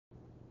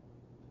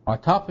Our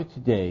topic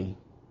today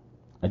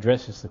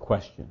addresses the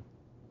question,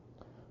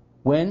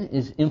 when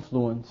is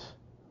influence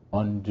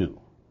undue?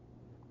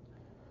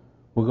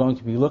 We're going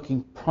to be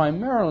looking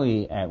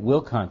primarily at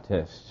will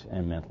contests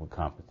and mental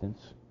competence,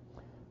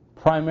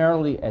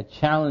 primarily at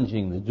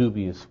challenging the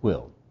dubious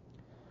will.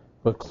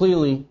 But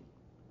clearly,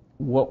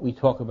 what we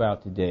talk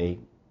about today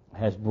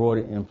has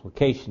broader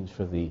implications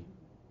for the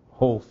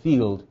whole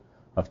field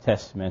of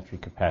testamentary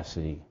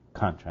capacity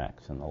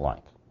contracts and the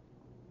like.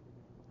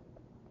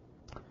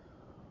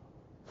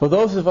 For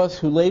those of us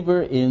who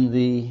labor in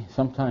the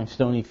sometimes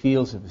stony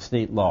fields of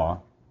estate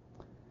law,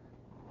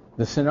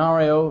 the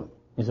scenario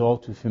is all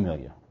too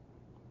familiar.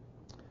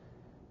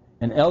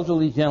 An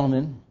elderly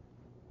gentleman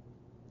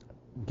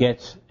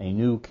gets a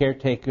new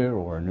caretaker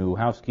or a new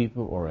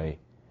housekeeper or a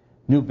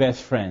new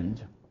best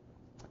friend.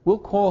 We'll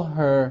call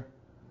her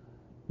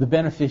the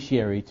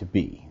beneficiary to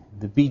be,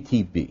 the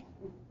BTB.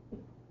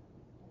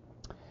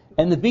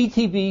 And the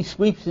BTB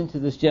sweeps into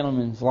this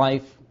gentleman's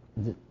life,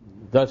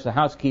 does the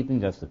housekeeping,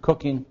 does the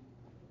cooking,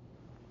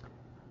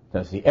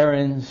 does the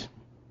errands,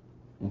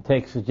 and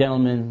takes the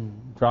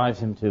gentleman, drives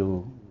him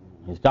to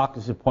his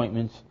doctor's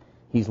appointments.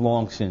 He's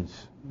long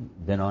since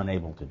been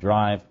unable to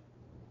drive.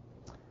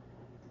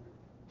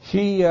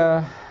 She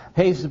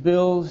pays the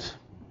bills,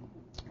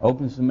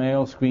 opens the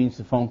mail, screens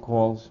the phone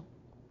calls.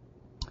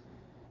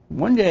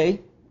 One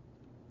day,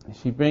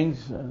 she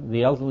brings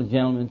the elderly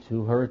gentleman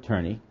to her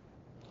attorney,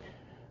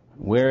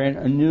 wherein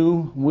a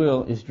new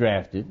will is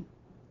drafted,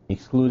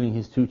 excluding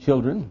his two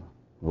children,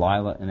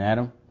 Lila and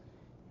Adam,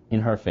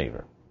 in her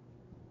favor.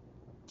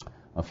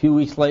 A few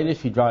weeks later,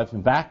 she drives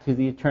him back to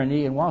the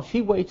attorney, and while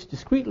she waits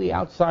discreetly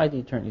outside the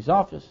attorney's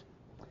office,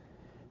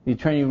 the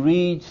attorney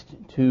reads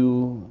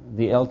to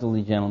the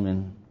elderly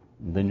gentleman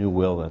the new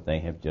will that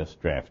they have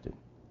just drafted.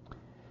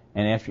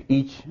 And after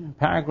each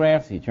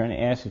paragraph, the attorney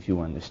asks if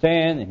you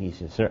understand, and he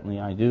says, certainly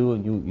I do,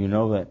 and you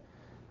know that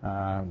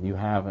you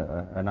have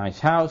a nice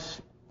house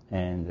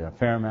and a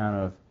fair amount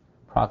of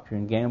Procter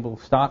 & Gamble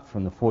stock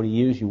from the 40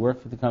 years you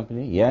worked for the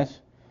company, yes,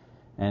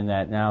 and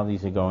that now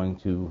these are going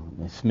to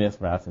Ms. Smith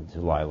rather than to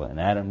Lila and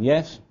Adam,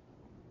 yes.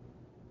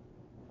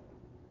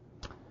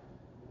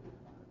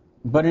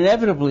 But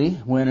inevitably,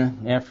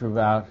 when after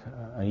about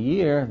a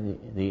year,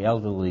 the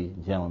elderly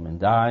gentleman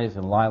dies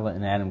and Lila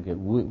and Adam get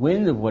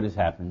wind of what has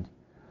happened,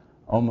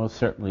 almost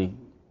certainly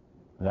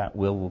that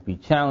will be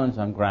challenged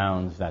on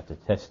grounds that the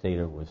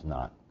testator was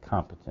not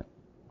competent.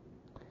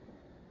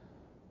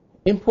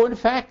 Important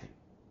fact,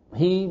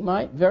 he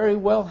might very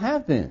well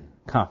have been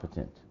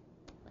competent.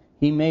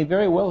 He may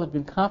very well have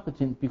been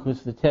competent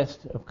because the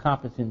test of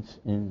competence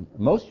in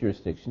most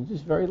jurisdictions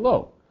is very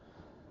low,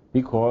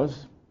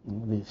 because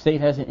the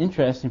state has an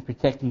interest in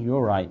protecting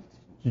your right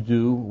to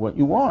do what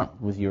you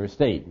want with your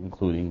estate,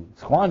 including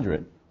squander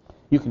it.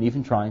 You can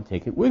even try and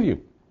take it with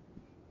you.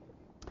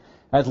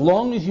 As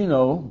long as you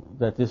know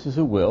that this is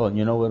a will, and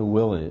you know what a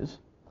will is,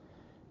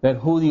 that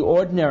who the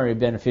ordinary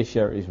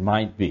beneficiaries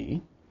might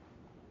be,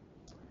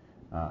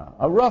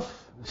 a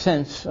rough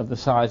sense of the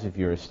size of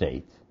your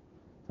estate,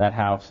 that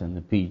house and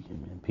the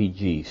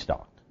PG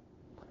stock,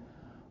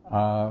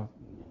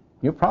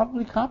 you're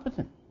probably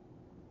competent.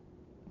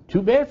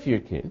 Too bad for your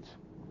kids,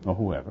 or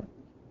whoever.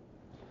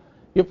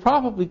 You're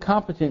probably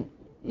competent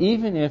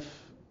even if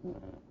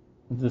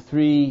the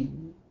three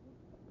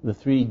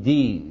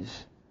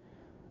D's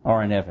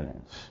are in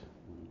evidence.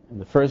 And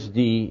the first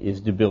D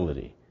is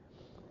debility.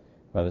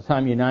 By the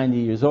time you're 90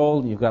 years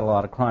old, you've got a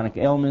lot of chronic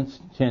ailments.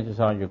 Chances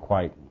are you're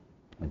quite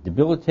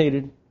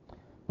debilitated.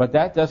 But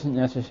that doesn't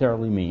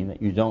necessarily mean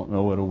that you don't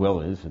know what a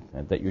will is,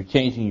 that you're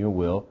changing your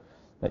will,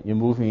 that you're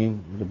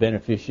moving the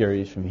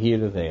beneficiaries from here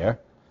to there,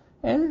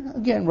 and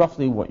again,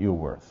 roughly what you're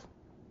worth.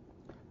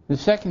 The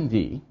second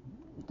D,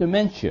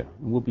 dementia.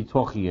 We'll be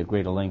talking at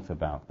greater length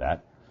about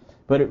that,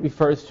 but it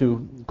refers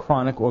to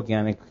chronic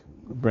organic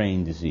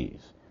brain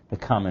disease. The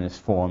commonest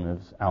form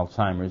of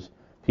Alzheimer's.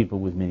 People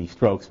with many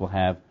strokes will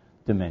have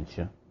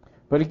dementia.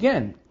 But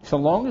again, so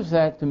long as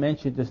that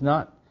dementia does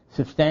not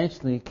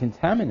substantially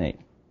contaminate,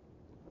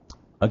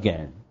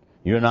 again,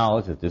 your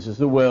knowledge that this is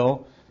the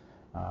will,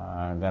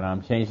 that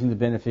I'm changing the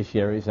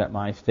beneficiaries, that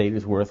my estate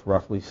is worth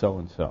roughly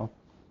so-and-so,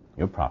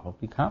 you're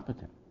probably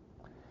competent.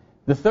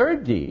 The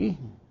third D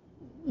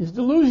is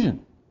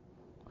delusion.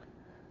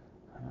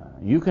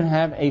 You can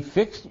have a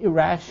fixed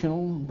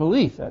irrational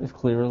belief that is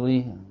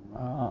clearly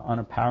on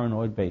a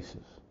paranoid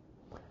basis.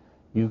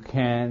 You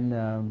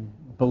can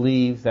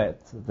believe that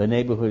the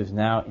neighborhood is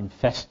now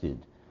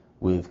infested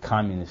with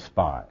communist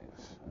spies.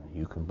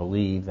 You can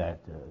believe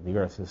that the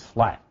earth is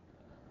flat.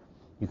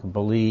 You can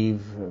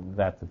believe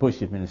that the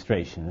Bush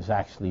administration has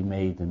actually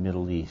made the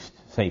Middle East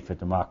safe for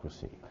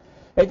democracy.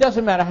 It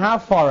doesn't matter how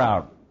far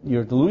out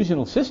your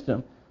delusional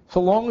system, so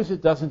long as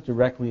it doesn't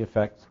directly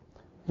affect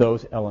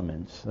those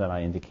elements that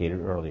I indicated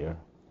earlier.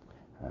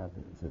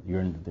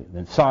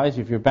 The size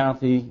of your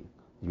bounty,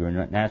 your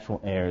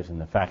natural heirs, and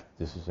the fact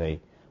that this is a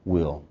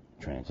will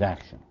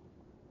transaction.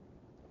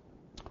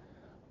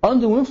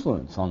 Undue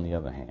influence, on the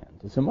other hand,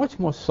 is a much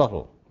more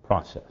subtle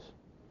process.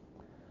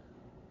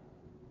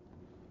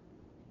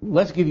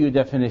 let's give you a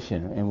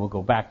definition, and we'll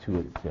go back to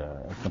it,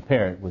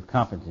 compare it with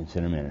competence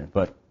in a minute.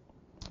 But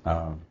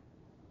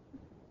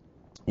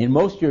in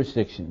most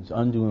jurisdictions,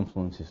 undue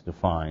influence is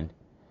defined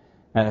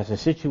as a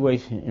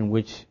situation in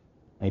which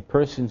a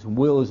person's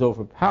will is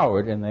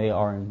overpowered and they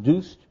are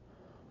induced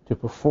to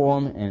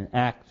perform an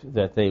act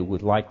that they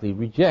would likely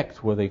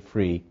reject were they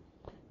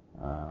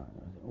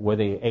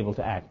able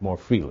to act more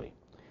freely.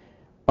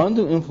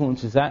 Undue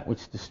influence is that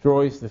which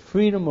destroys the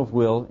freedom of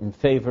will in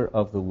favor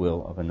of the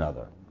will of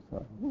another.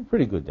 So,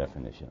 pretty good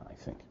definition, I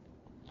think.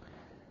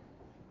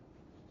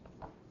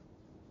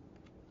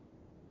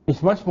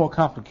 It's much more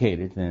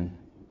complicated than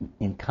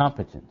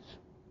incompetence.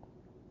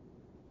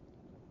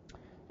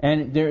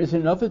 And there is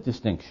another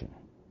distinction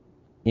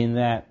in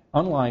that,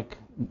 unlike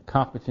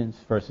competence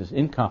versus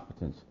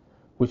incompetence,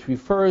 which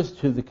refers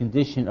to the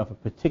condition of a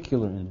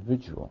particular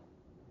individual,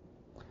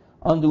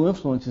 undue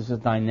influence is a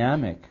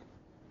dynamic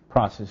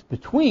process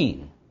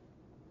between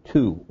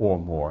two or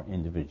more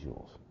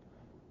individuals,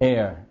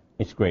 ere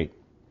its great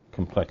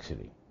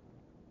complexity.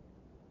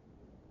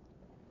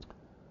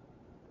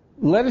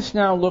 Let us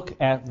now look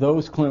at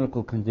those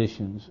clinical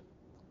conditions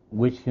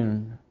which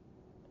can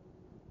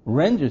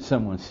render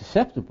someone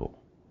susceptible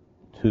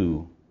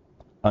to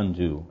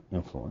undue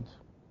influence.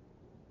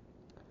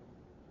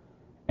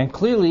 And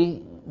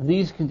clearly,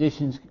 these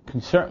conditions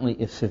can certainly,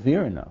 if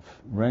severe enough,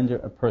 render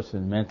a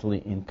person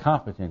mentally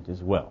incompetent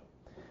as well.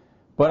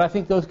 But I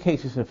think those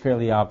cases are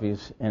fairly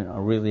obvious and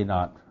are really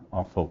not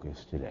our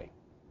focus today.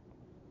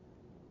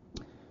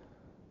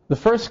 The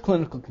first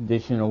clinical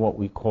condition are what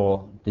we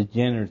call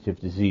degenerative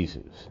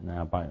diseases.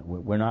 Now,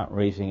 we're not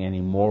raising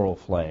any moral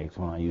flags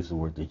when I use the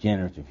word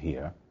degenerative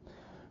here,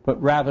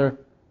 but rather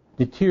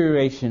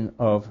deterioration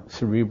of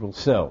cerebral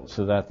cells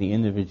so that the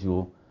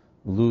individual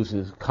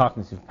loses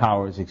cognitive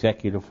powers,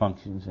 executive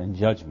functions, and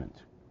judgment.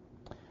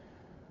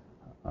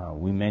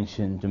 We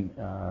mentioned, in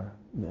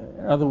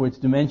other words,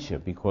 dementia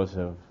because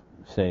of,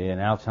 say, an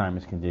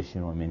Alzheimer's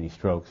condition or mini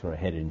strokes or a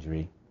head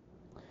injury.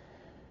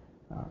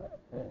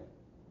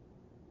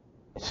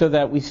 So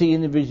that we see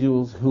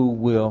individuals who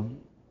will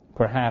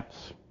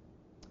perhaps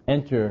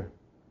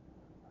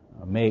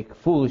make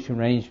foolish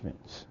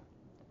arrangements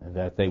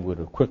that they would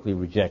have quickly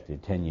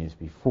rejected 10 years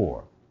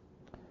before.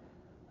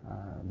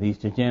 These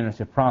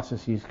degenerative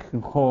processes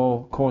can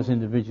cause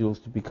individuals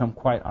to become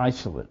quite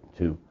isolate,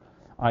 to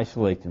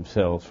isolate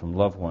themselves from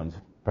loved ones,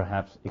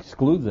 perhaps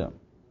exclude them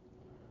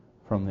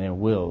from their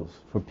wills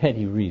for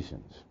petty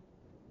reasons.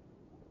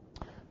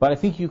 But I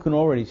think you can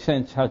already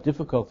sense how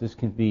difficult this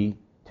can be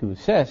to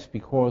assess,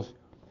 because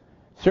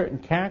certain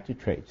character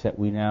traits that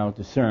we now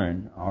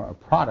discern are a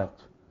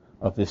product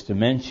of this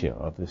dementia,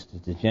 of this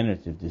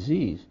degenerative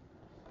disease,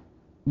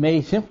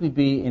 may simply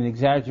be an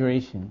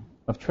exaggeration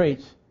of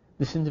traits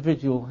this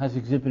individual has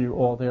exhibited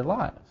all their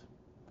lives.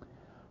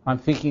 I'm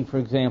thinking, for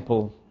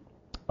example,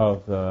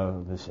 of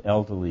this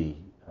elderly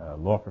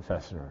law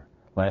professor,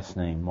 last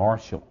name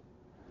Marshall,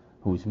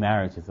 who was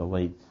married to the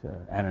late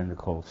Anna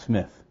Nicole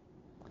Smith,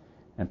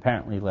 and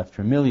apparently left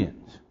her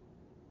millions.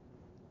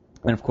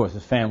 And of course,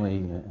 his family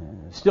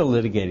is still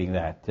litigating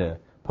that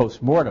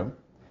post-mortem.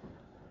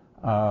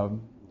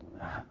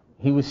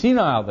 He was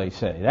senile, they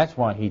say. That's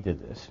why he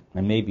did this.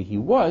 And maybe he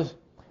was.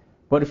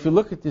 But if you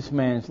look at this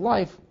man's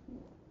life,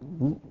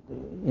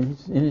 in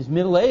his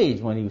middle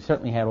age, when he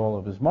certainly had all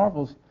of his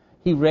marbles,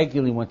 he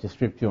regularly went to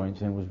strip joints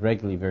and was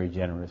regularly very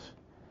generous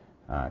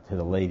to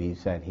the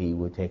ladies that he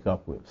would take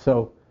up with.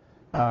 So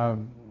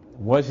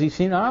was he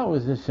senile, or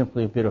was this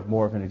simply a bit of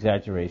more of an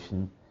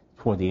exaggeration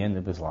toward the end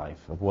of his life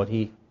of what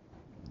he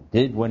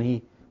did when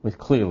he was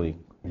clearly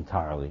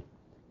entirely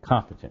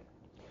competent?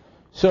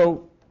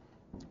 So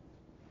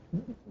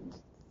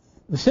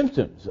the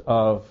symptoms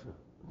of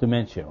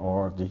dementia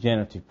or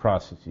degenerative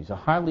processes are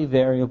highly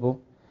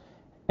variable,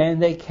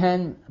 and they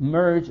can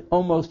merge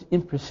almost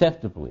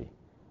imperceptibly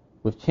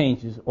with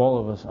changes all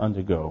of us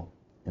undergo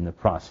in the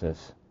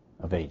process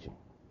of aging.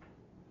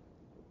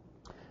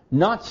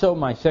 Not so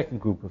my second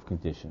group of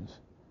conditions,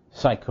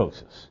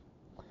 psychosis.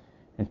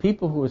 And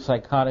people who are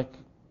psychotic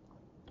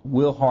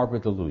will harbor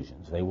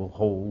delusions. They will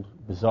hold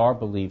bizarre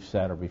beliefs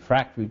that are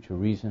refractory to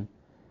reason.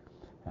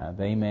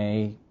 They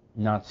may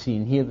not see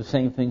and hear the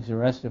same things the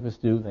rest of us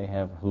do. They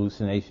have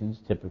hallucinations,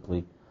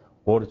 typically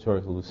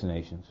auditory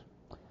hallucinations.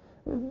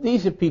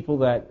 These are people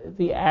that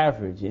the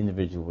average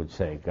individual would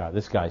say, God,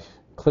 this guy's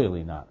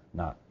clearly not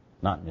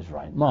in his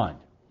right mind.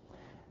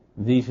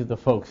 These are the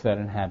folks that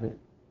inhabit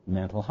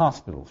mental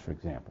hospitals, for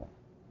example.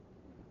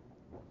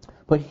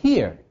 But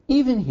here,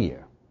 even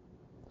here,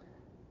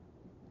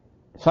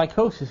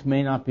 psychosis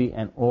may not be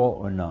an all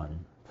or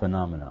none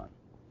phenomenon.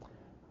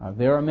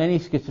 There are many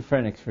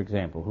schizophrenics, for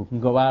example, who can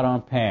go out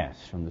on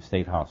pass from the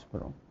state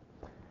hospital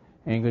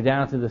and go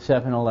down to the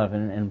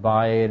 7-Eleven and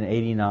buy an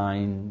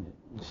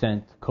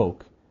 89-cent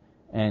Coke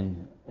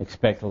and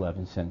expect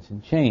 11 cents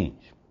in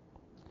change.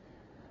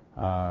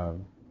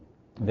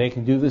 They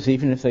can do this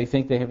even if they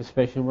think they have a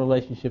special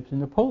relationship to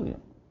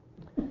Napoleon.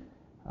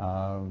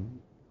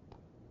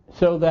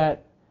 So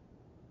that,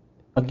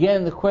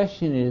 again, the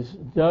question is,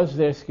 does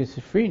their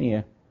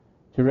schizophrenia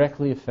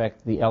directly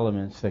affect the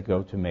elements that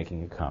go to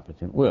making a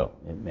competent will.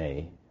 It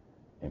may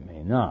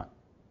not.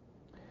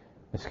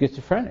 A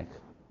schizophrenic,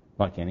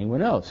 like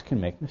anyone else, can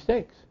make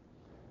mistakes.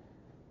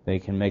 They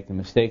can make the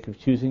mistake of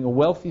choosing a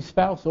wealthy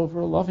spouse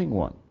over a loving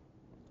one,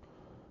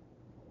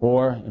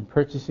 or in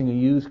purchasing a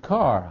used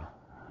car,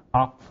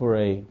 opt for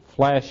a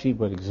flashy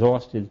but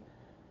exhausted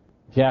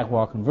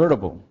Jaguar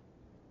convertible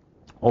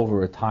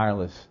over a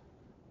tireless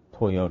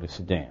Toyota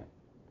sedan.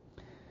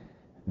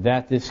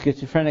 That this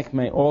schizophrenic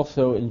may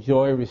also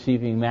enjoy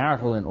receiving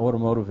marital and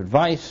automotive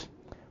advice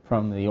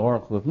from the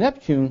Oracle of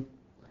Neptune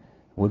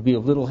would be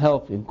of little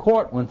help in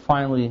court when,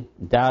 finally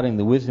doubting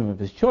the wisdom of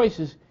his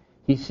choices,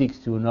 he seeks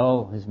to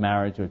annul his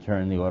marriage or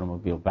turn the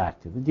automobile back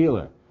to the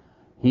dealer.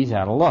 He's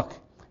out of luck.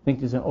 I think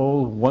there's an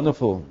old,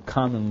 wonderful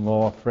common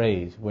law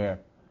phrase where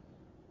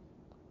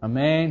a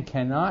man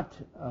cannot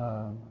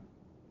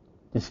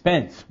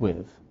dispense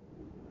with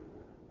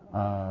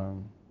a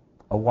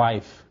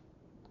wife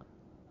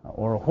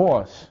or a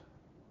horse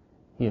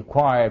he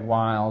acquired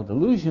while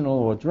delusional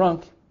or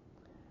drunk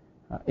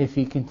if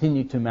he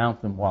continued to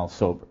mount them while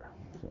sober.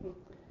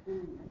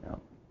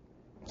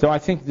 So I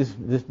think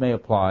this may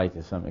apply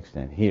to some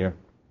extent here.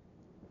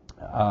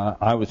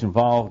 I was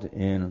involved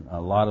in a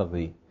lot of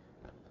the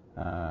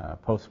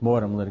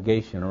post-mortem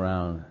litigation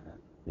around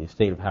the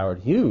estate of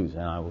Howard Hughes,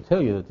 and I will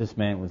tell you that this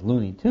man was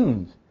Looney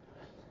Tunes.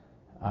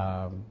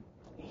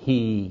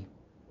 He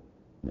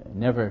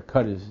never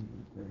cut his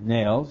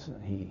nails.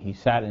 He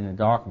sat in a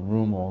darkened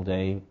room all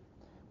day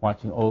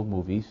watching old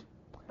movies.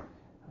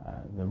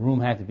 The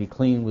room had to be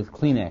cleaned with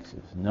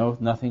Kleenexes,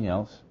 nothing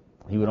else.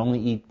 He would only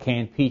eat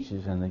canned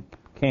peaches, and the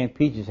canned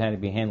peaches had to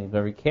be handled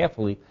very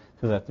carefully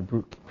so that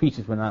the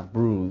peaches were not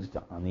bruised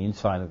on the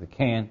inside of the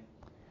can.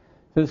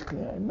 So this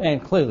man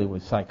clearly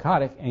was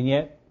psychotic, and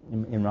yet,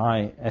 in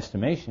my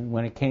estimation,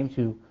 when it came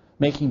to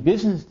making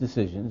business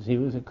decisions, he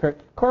was a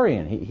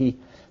Kerkorian.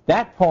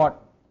 That part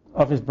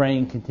of his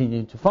brain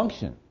continued to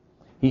function.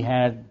 He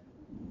had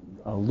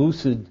a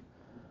lucid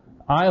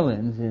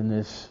island in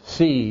this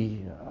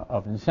sea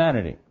of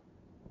insanity.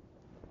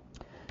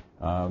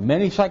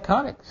 Many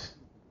psychotics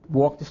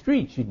walk the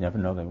streets. You'd never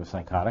know they were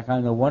psychotic. I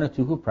know one or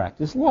two who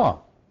practice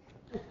law.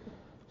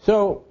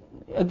 So,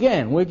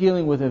 again, we're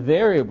dealing with a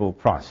variable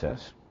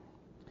process.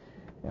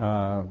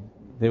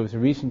 There was a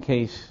recent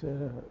case,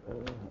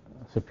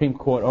 Supreme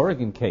Court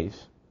Oregon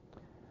case,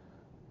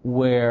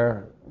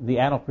 where the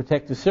Adult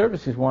Protective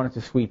Services wanted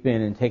to sweep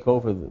in and take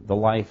over the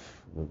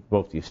life of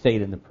both the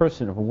estate and the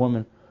person of a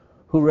woman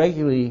who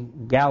regularly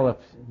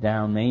galloped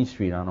down Main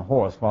Street on a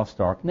horse while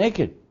stark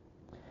naked.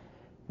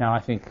 Now, I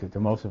think to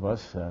most of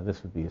us,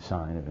 this would be a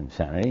sign of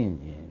insanity.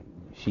 And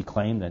she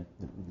claimed that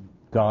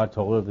God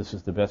told her this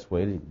is the best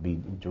way to be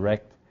in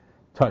direct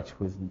touch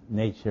with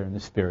nature and the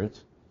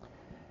spirits.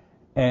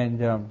 And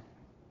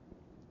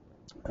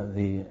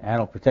the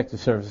Adult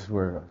Protective Services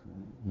were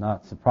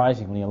not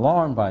surprisingly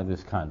alarmed by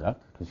this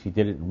conduct, because she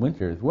did it in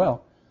winter as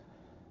well.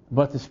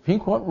 But the Supreme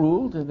Court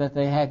ruled that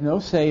they had no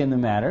say in the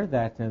matter,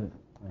 that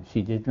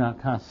she did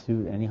not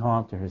constitute any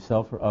harm to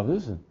herself or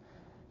others, and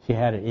she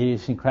had an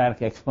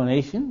idiosyncratic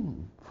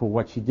explanation for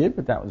what she did,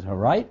 but that was her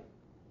right.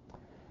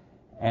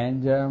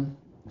 And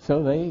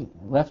so they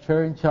left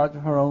her in charge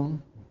of her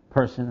own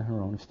person and her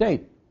own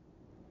estate.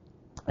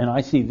 And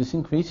I see this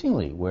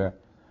increasingly, where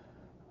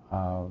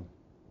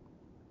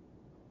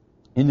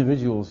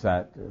individuals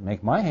that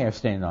make my hair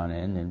stand on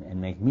end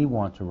and make me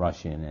want to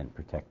rush in and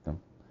protect them,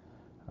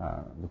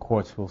 the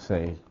courts will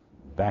say,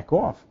 back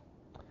off.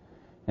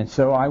 And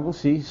so I will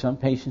see some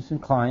patients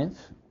and clients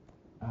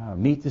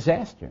meet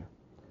disaster,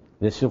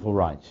 their civil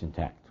rights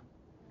intact.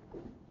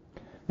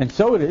 And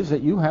so it is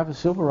that you have a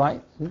civil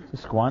right to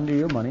squander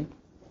your money.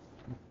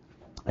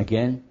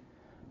 Again,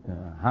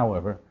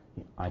 however,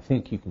 I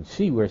think you can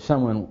see where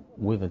someone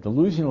with a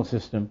delusional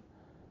system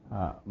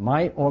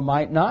might or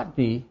might not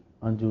be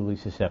unduly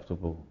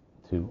susceptible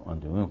to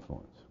undue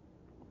influence.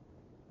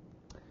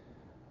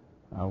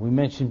 We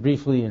mentioned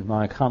briefly in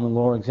my common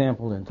law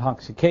example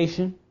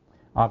intoxication.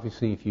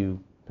 Obviously, if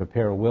you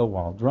prepare a will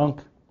while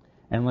drunk,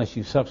 unless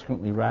you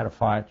subsequently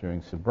ratify it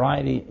during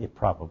sobriety, it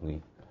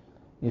probably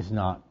is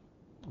not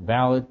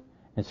valid.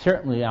 And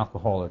certainly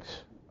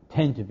alcoholics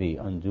tend to be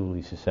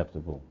unduly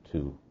susceptible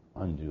to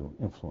undue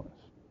influence.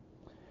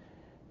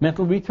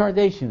 Mental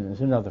retardation is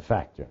another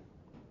factor.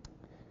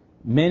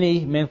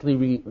 Many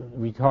mentally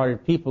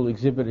retarded people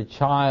exhibit a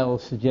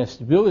child's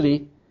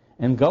suggestibility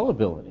and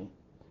gullibility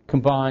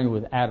combined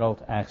with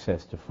adult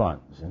access to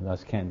funds, and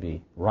thus can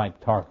be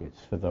ripe targets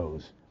for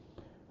those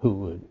who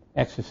would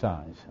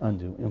exercise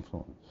undue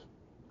influence.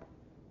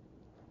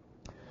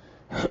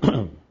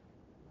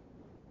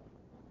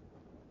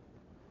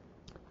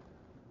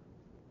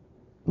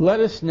 Let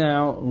us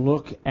now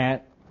look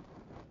at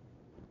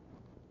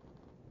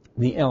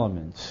the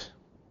elements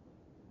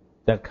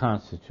that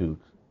constitute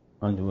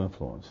undue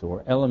influence,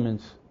 or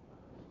elements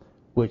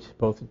which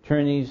both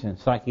attorneys and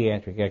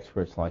psychiatric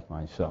experts like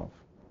myself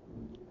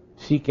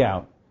seek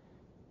out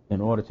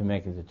in order to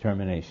make a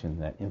determination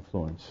that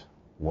influence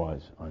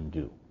was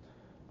undue.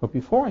 But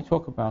before I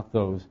talk about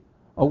those,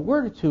 a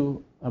word or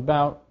two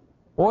about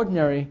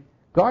ordinary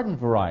garden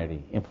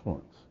variety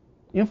influence,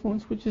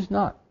 influence which is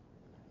not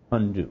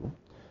undue,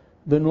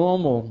 the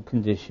normal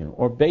condition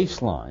or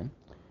baseline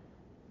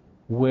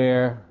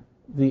where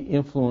the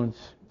influence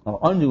or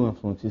undue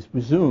influence is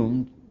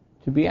presumed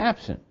to be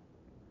absent.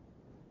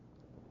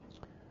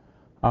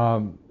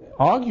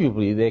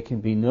 Arguably, there can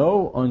be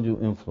no undue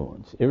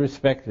influence,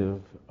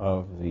 irrespective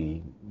of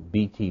the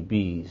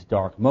BTB's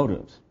dark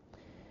motives,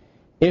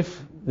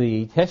 if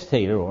the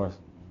testator or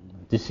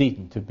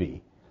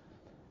decedent-to-be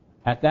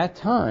at that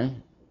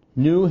time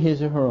knew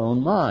his or her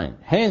own mind.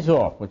 Hands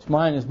off. What's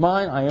mine is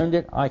mine. I earned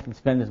it. I can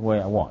spend it the way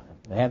I want.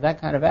 If they have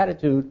that kind of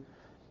attitude,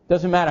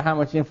 doesn't matter how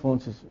much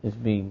influence is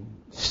being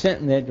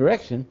sent in their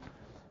direction,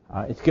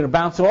 it's going to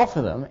bounce off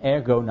of them,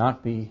 ergo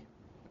not be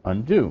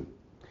undue.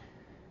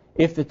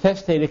 If the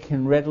testator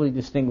can readily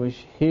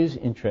distinguish his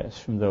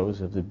interests from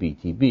those of the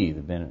BTB,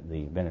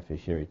 the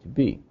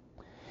beneficiary-to-be,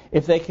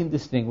 if they can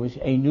distinguish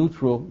a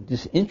neutral,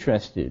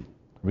 disinterested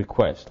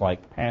request,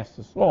 like past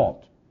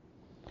assault,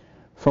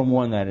 from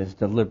one that is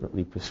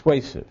deliberately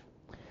persuasive.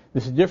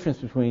 There's a difference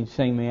between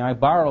saying, may I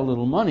borrow a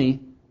little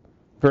money,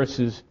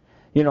 versus,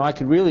 I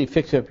could really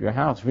fix up your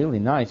house really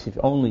nice if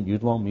only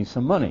you'd loan me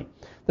some money.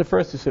 The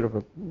first is sort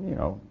of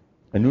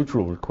a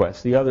neutral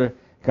request. The other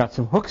got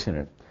some hooks in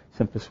it,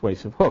 some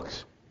persuasive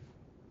hooks.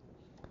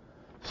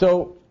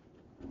 So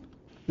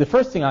the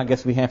first thing I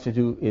guess we have to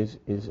do is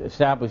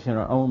establish in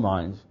our own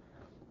minds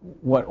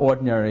what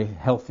ordinary,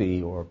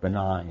 healthy, or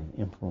benign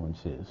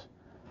influence is.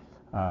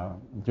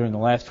 During the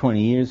last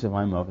 20 years of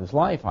my mother's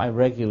life, I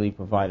regularly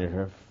provided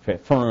her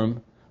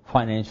firm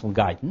financial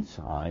guidance.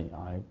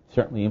 I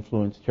certainly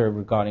influenced her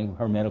regarding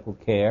her medical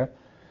care,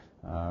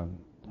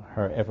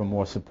 her ever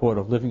more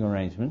supportive living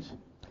arrangements.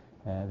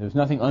 There's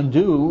nothing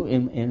undue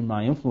in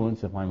my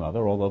influence of my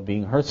mother, although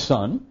being her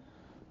son,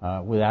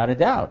 without a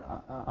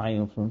doubt, I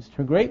influenced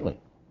her greatly.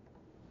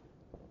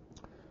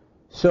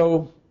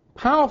 So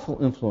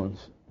powerful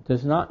influence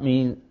does not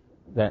mean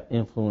that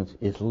influence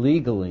is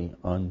legally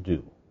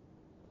undue.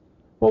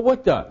 Well,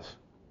 what does?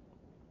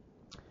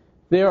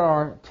 There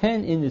are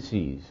 10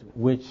 indices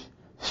which,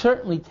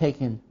 certainly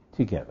taken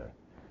together,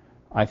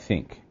 I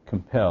think,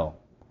 compel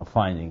a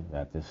finding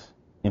that this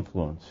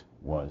influence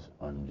was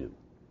undue.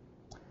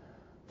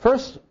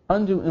 First,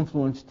 undue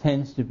influence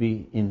tends to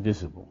be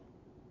invisible.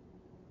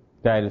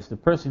 That is, the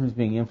person who's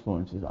being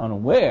influenced is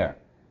unaware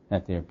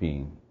that they're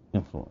being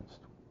influenced.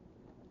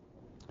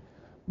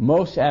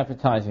 Most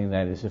advertising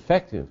that is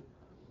effective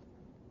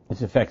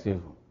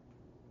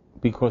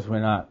because we're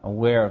not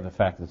aware of the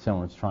fact that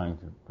someone's trying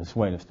to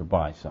persuade us to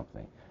buy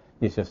something.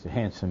 It's just a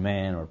handsome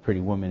man or a pretty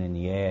woman in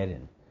the ad,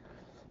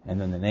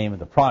 and then the name of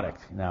the product.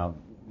 Now,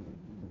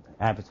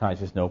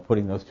 advertisers know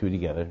putting those two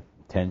together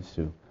tends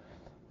to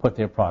put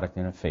their product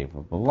in a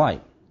favorable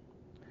light.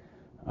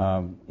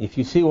 If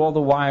you see all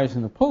the wires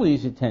and the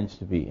pulleys, it tends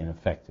to be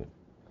ineffective.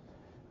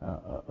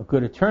 A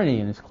good attorney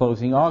in his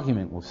closing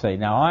argument will say,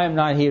 now I am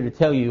not here to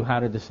tell you how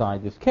to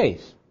decide this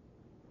case,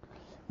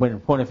 when in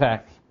point of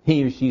fact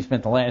he or she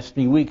spent the last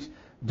 3 weeks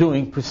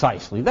doing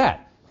precisely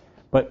that.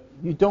 But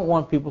you don't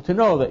want people to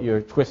know that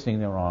you're twisting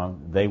their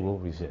arm. They will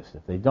resist.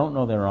 If they don't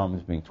know their arm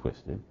is being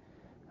twisted,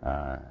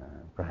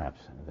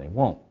 perhaps they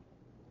won't.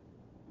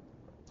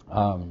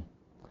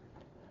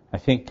 I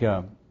think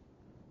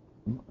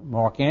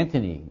Mark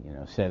Antony,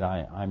 said,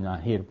 I'm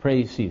not here to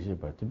praise Caesar,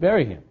 but to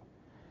bury him.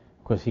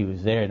 Of course, he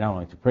was there not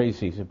only to praise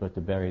Caesar, but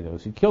to bury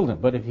those who killed him.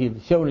 But if he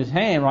had showed his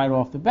hand right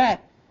off the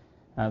bat,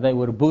 they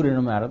would have booted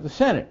him out of the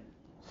Senate.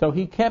 So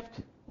he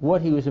kept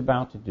what he was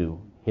about to do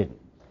hidden.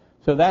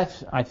 So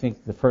that's, I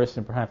think, the first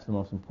and perhaps the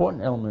most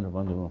important element of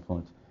undue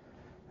influence.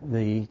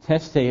 The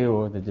testator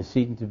or the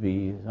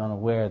decedent-to-be is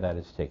unaware that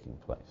it's taking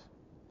place.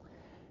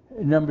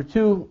 Number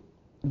two,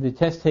 the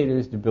testator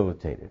is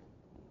debilitated.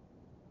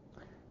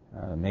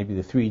 Maybe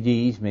the 3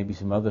 Ds, maybe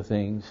some other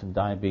things, some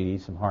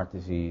diabetes, some heart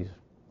disease,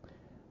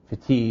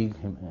 fatigue,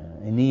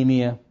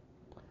 anemia.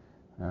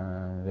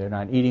 They're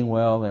not eating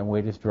well, their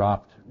weight has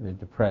dropped, they're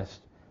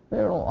depressed.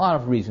 There are a lot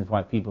of reasons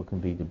why people can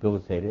be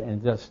debilitated,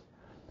 and just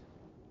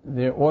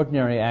their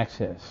ordinary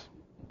access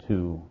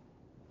to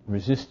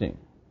resisting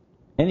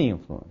any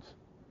influence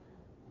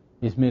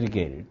is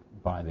mitigated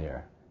by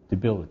their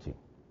debility.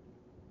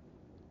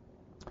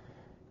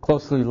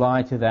 Closely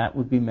allied to that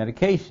would be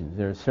medications.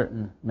 There are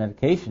certain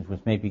medications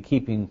which may be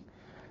keeping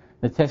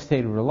the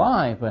testator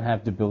alive but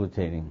have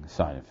debilitating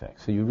side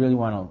effects. So you really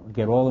want to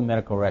get all the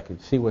medical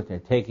records, see what they're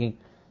taking,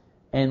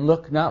 and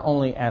look not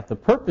only at the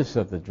purpose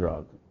of the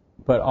drug,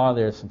 but are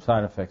there some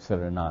side effects that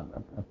are not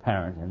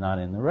apparent and not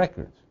in the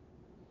records.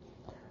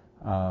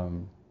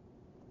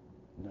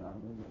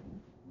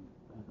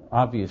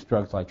 Obvious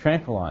drugs like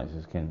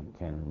tranquilizers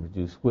can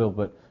reduce will,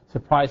 but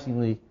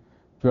surprisingly,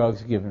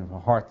 drugs given for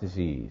heart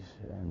disease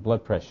and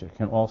blood pressure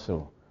can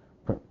also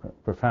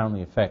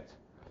profoundly affect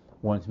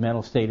one's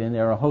mental state, and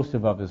there are a host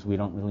of others. We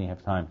don't really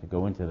have time to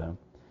go into them,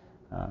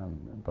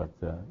 but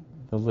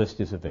the list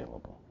is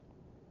available.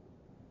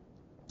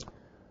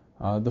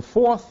 The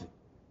fourth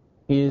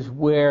is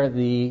where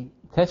the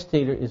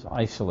testator is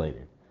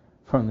isolated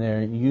from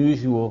their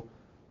usual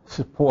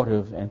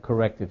supportive and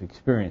corrective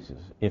experiences.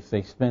 If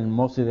they spend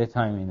most of their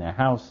time in their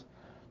house,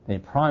 their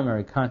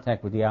primary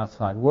contact with the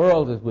outside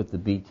world is with the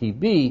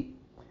BTB,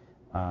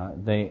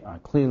 they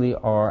clearly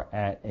are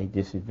at a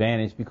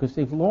disadvantage because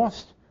they've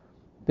lost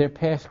their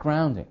past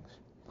groundings.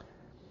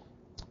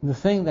 The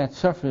thing that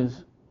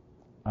suffers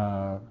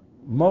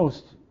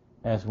most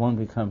as one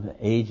becomes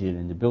aged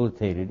and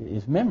debilitated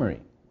is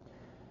memory.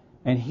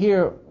 And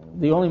here,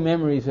 the only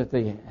memories that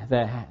they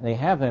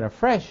have that are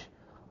fresh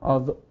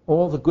are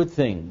all the good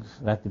things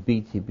that the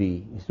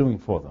BTB is doing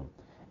for them.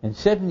 And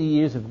 70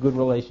 years of good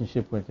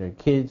relationship with their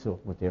kids or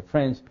with their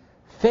friends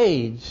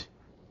fades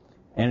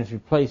and is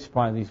replaced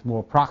by these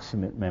more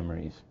proximate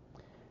memories.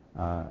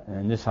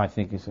 And this, I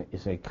think,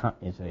 is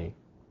a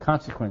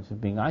consequence of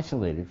being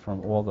isolated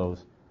from all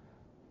those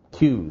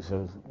cues,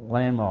 those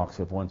landmarks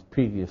of one's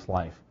previous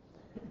life,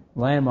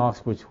 landmarks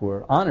which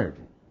were honored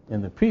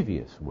in the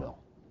previous will.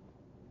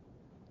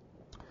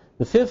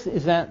 The fifth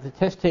is that the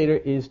testator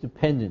is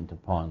dependent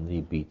upon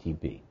the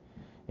BTB.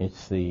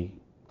 It's the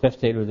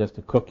testator who does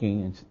the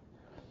cooking, and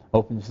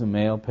opens the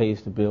mail,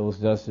 pays the bills,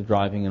 does the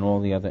driving and all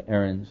the other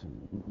errands,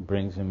 and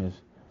brings him his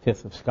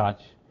fifth of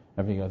scotch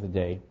every other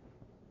day.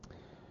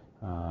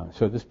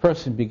 So this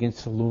person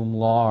begins to loom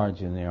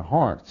large in their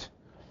hearts.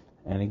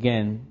 And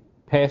again,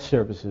 past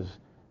services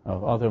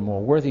of other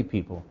more worthy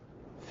people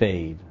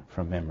fade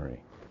from memory.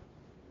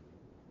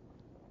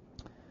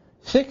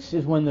 6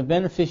 is when the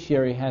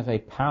beneficiary has a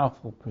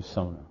powerful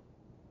persona.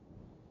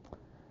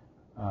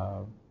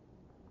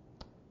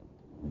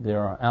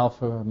 There are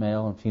alpha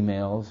male and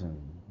females and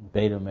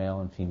beta male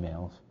and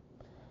females.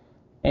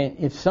 And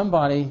if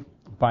somebody,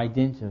 by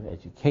dint of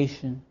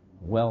education,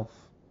 wealth,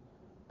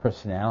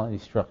 personality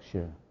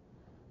structure,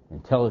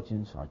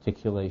 intelligence,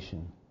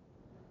 articulation,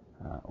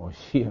 or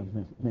sheer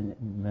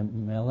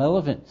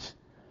malevolence,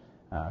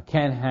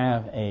 can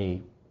have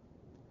a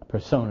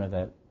persona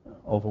that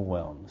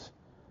overwhelms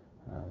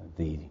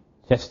the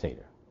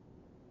testator.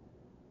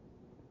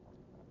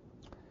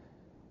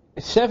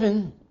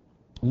 7,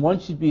 one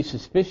should be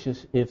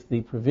suspicious if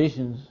the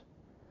provisions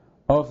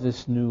of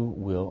this new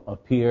will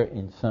appear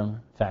in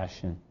some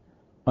fashion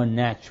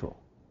unnatural.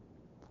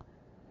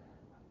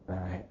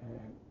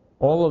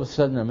 All of a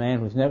sudden, a man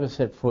who's never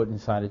set foot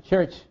inside a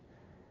church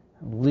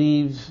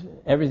leaves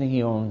everything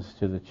he owns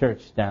to the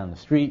church down the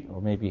street,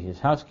 or maybe his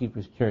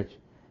housekeeper's church,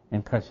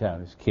 and cuts out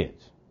his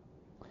kids.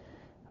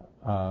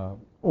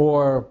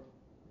 Or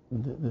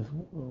the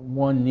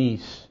one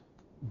niece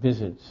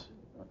visits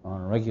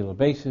on a regular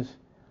basis,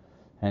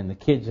 and the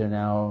kids are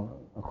now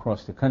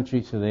across the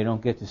country, so they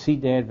don't get to see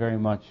Dad very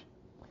much,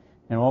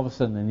 and all of a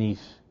sudden the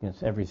niece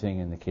gets everything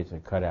and the kids are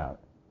cut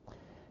out.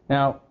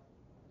 Now,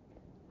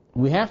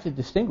 we have to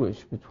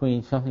distinguish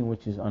between something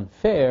which is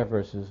unfair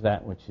versus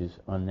that which is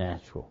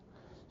unnatural.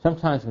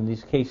 Sometimes when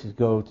these cases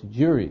go to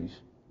juries,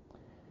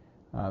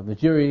 the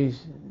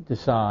juries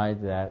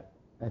decide that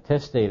a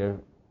testator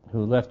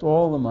who left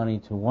all the money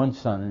to one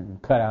son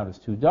and cut out his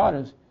 2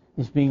 daughters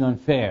is being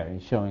unfair.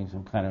 He's showing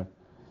some kind of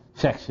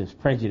sexist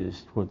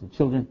prejudice toward the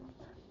children.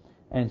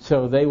 And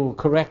so they will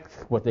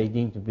correct what they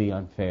deem to be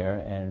unfair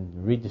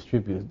and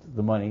redistribute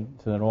the money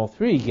so that all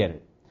 3 get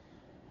it.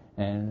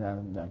 And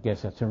I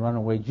guess that's a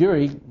runaway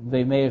jury.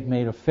 They may have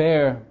made a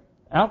fair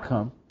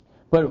outcome,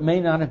 but it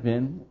may not have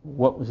been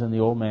what was in the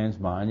old man's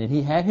mind. And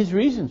he had his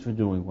reasons for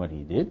doing what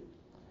he did.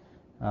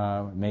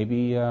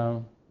 Maybe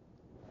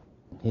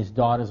his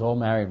daughters all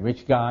married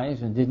rich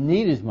guys and didn't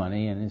need his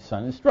money, and his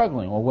son is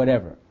struggling, or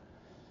whatever.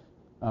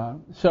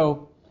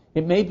 So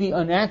it may be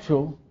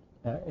unnatural,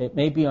 it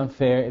may be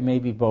unfair, it may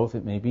be both,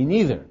 it may be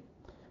neither.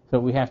 So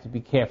we have to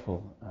be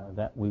careful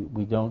that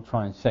we don't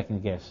try and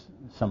second guess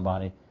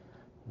somebody.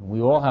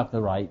 We all have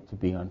the right to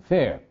be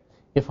unfair.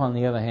 If, on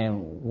the other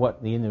hand,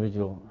 what the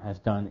individual has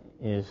done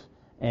is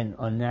an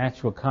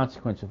unnatural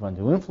consequence of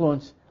undue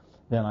influence,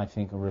 then I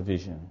think a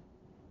revision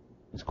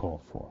is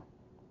called for.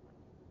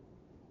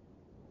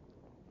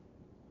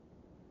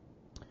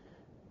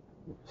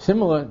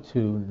 Similar to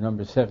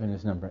number 7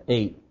 is number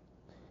 8,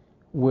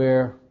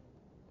 where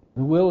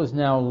the will is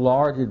now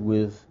larded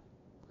with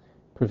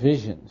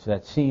provisions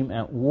that seem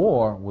at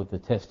war with the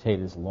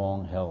testator's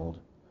long-held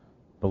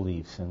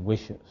beliefs and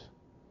wishes.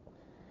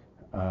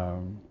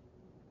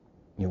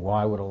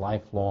 Why would a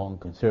lifelong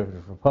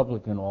conservative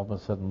Republican all of a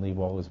sudden leave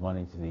all his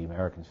money to the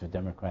Americans for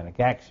Democratic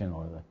Action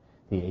or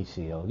the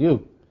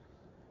ACLU?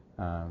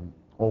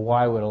 Or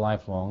why would a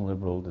lifelong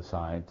liberal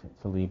decide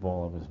to leave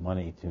all of his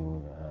money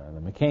to the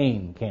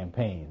McCain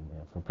campaign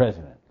for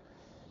president?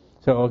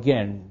 So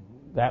again,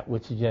 that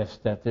would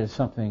suggest that there's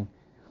something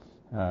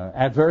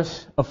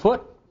adverse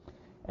afoot,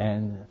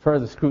 and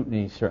further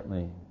scrutiny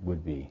certainly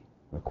would be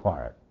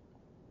required.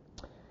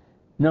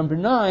 Number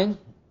 9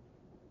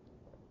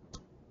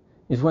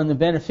 is when the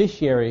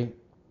beneficiary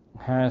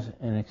has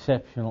an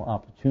exceptional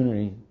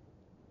opportunity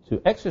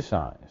to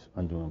exercise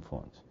undue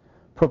influence.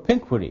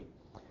 Propinquity.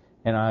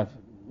 And I've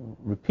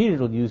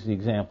repeatedly used the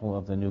example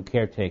of the new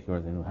caretaker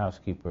or the new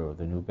housekeeper or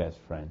the new best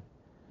friend.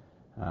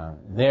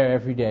 They're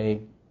every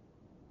day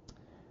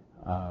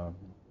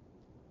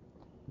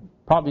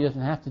probably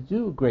doesn't have to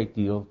do a great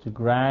deal to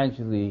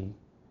gradually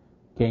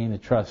gain the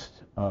trust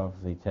of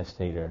the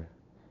testator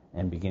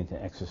and begin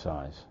to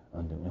exercise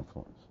undue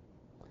influence.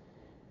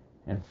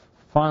 And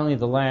finally,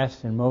 the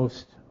last and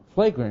most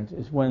flagrant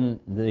is when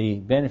the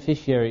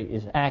beneficiary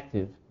is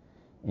active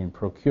in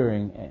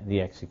procuring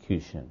the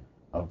execution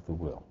of the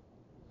will.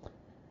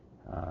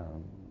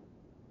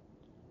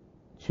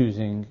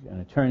 Choosing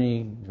an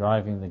attorney,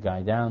 driving the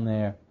guy down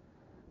there,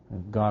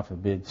 and God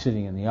forbid,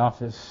 sitting in the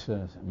office,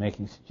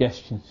 making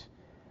suggestions.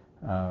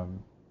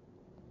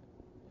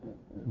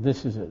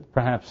 This is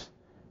perhaps,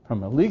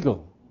 from a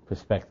legal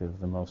perspective,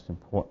 the most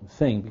important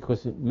thing,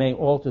 because it may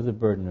alter the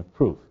burden of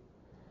proof.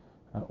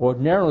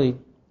 Ordinarily,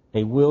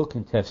 a will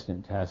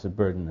contestant has a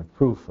burden of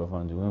proof of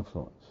undue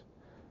influence,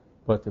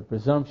 but the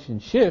presumption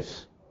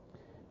shifts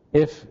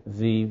if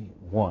the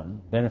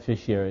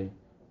beneficiary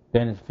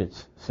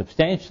benefits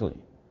substantially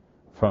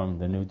from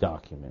the new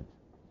document.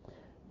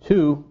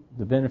 2,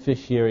 the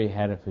beneficiary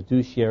had a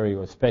fiduciary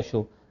or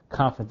special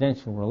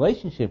confidential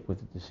relationship with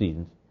the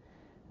decedent.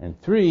 And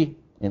 3,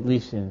 at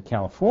least in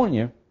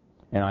California,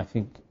 and I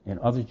think in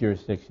other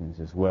jurisdictions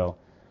as well,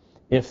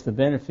 if the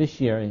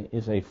beneficiary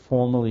is a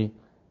formally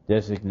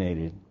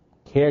designated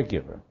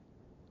caregiver.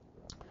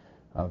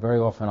 Very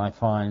often I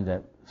find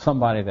that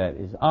somebody that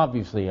is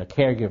obviously a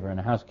caregiver and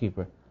a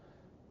housekeeper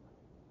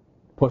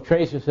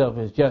portrays herself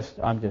as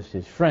I'm just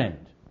his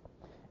friend.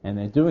 And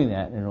they're doing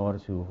that in order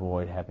to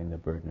avoid having the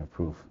burden of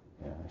proof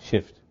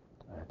shift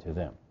to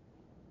them.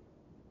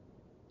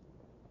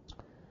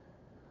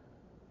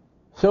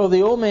 So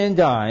the old man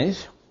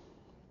dies,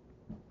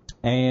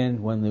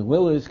 and when the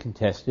will is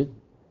contested,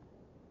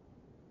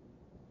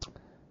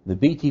 the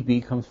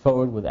BTB comes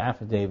forward with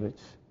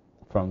affidavits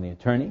from the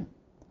attorney,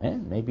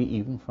 and maybe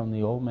even from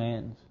the old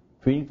man's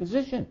treating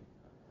physician,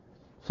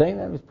 saying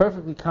that he was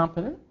perfectly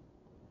competent,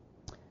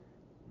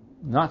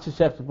 not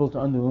susceptible to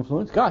undue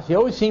influence. Gosh, he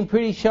always seemed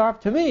pretty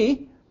sharp to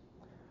me.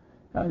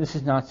 This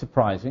is not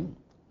surprising.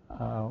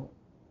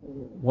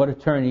 What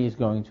attorney is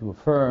going to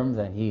affirm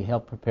that he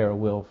helped prepare a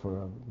will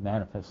for a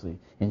manifestly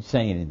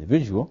insane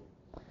individual?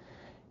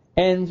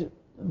 And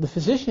the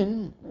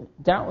physician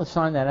doubtless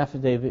signed that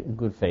affidavit in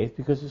good faith,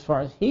 because as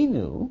far as he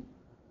knew,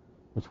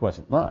 which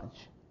wasn't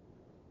much,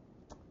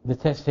 the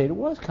testator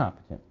was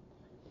competent.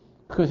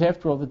 Because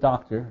after all, the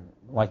doctor,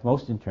 like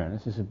most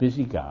internists, is a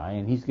busy guy,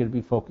 and he's going to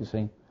be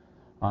focusing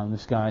on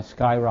this guy's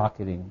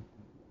skyrocketing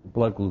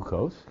blood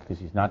glucose, because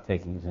he's not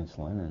taking his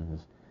insulin, and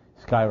his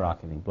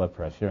skyrocketing blood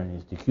pressure, and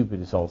his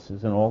decubitus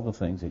ulcers, and all the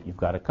things that you've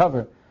got to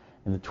cover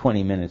in the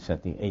 20 minutes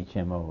that the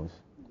HMOs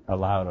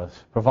allowed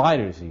us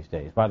providers these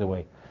days. By the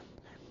way,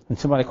 when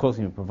somebody calls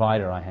me a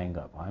provider, I hang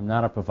up. I'm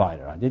not a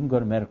provider. I didn't go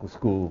to medical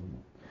school,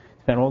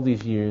 spent all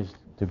these years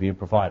to be a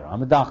provider.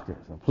 I'm a doctor,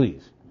 so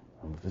please.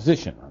 I'm a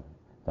physician. I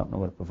don't know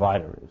what a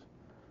provider is.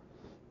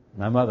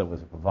 My mother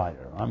was a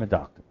provider. I'm a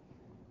doctor.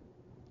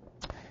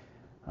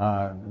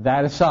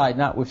 That aside,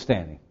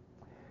 notwithstanding,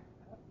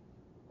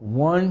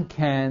 one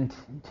can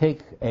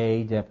take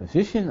a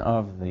deposition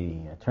of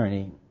the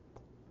attorney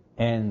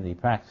and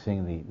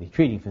the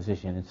treating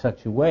physician in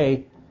such a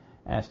way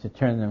as to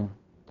turn them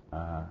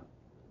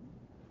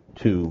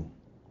to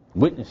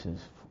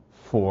witnesses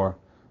for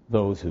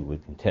those who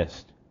would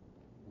contest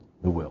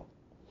the will.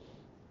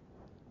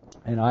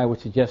 And I would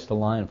suggest a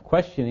line of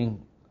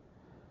questioning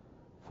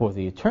for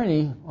the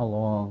attorney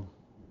along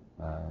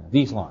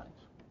these lines.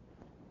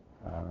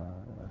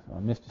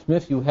 Mr.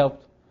 Smith, you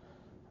helped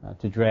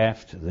to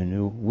draft the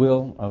new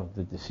will of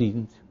the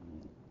decedent,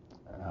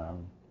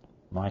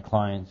 my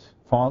client's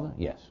father?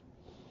 Yes.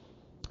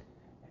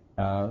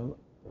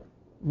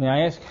 May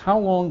I ask, how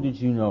long did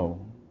you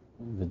know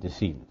the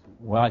decedent?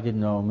 Well, I didn't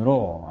know him at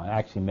all. I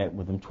actually met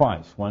with him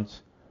twice.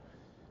 Once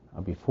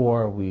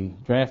before we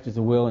drafted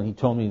the will, and he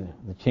told me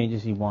the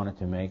changes he wanted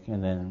to make,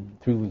 and then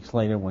 3 weeks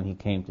later when he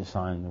came to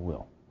sign the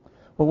will.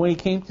 Well, when he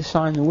came to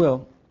sign the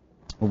will,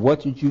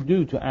 what did you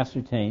do to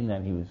ascertain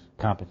that he was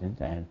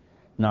competent and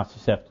not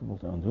susceptible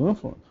to undue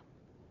influence?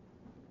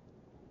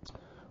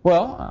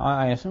 Well,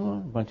 I asked him a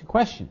bunch of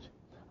questions.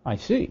 I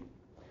see.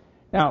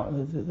 Now,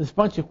 this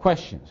bunch of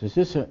questions, is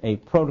this a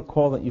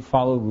protocol that you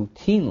follow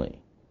routinely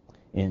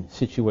in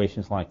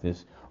situations like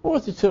this, or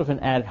is it sort of an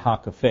ad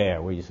hoc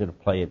affair where you sort of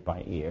play it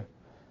by ear?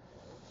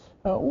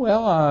 A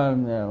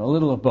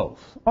little of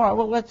both. All right.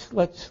 Well, let's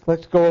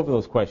go over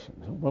those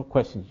questions. What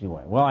questions did you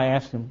want? Well, I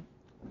asked him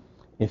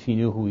if he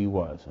knew who he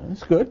was.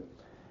 That's good.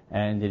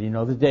 And did he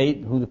know the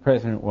date, who the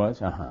president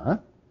was?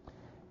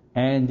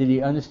 And did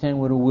he understand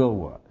what a will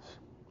was?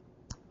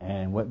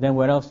 And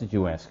what else did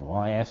you ask him? Well,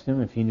 I asked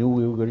him if he knew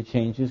we were going to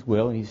change his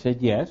will, and he said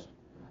yes.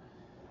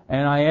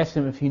 And I asked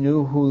him if he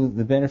knew who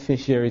the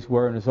beneficiaries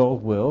were in his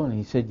old will, and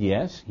he said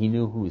yes. He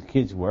knew who his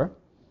kids were.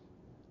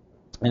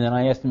 And then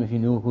I asked him if he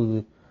knew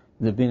who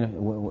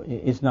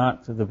is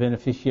not the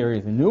beneficiary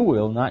of the new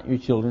will, not your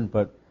children,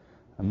 but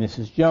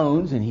Mrs.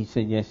 Jones, and he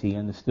said yes, he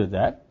understood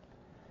that.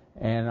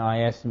 And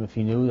I asked him if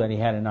he knew that he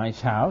had a nice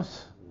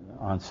house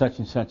on such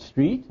and such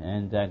street,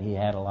 and that he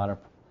had a lot of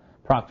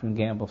Procter &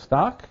 Gamble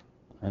stock,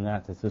 and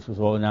that this was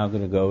all now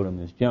going to go to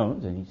Miss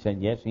Jones, and he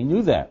said yes, he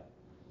knew that.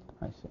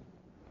 I said,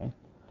 okay.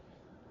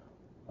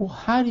 Well,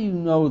 how do you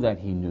know that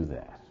he knew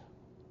that?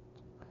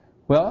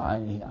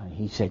 Well,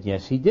 he said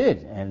yes, he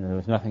did, and there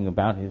was nothing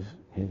about his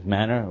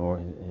manner or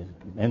his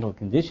mental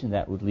condition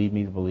that would lead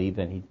me to believe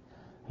that he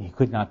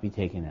could not be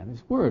taken at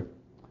his word.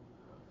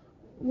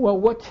 Well,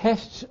 what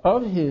tests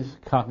of his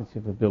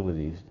cognitive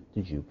abilities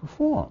did you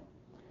perform?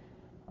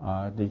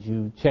 Did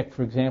you check,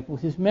 for example,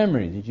 his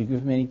memory? Did you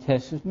give him any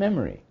tests of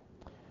memory?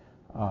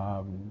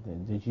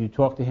 Did you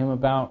talk to him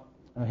about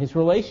his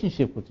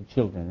relationship with the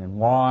children and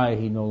why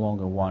he no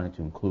longer wanted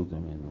to include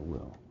them in the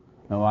will?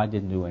 No, I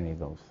didn't do any of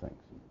those things.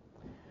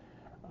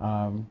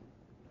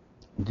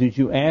 Did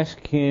you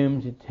ask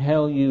him to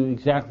tell you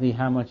exactly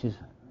how much his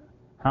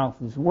house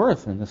is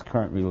worth in this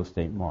current real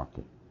estate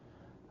market?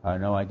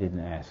 No, I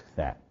didn't ask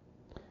that.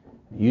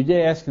 You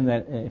did ask him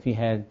that if he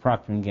had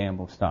Procter &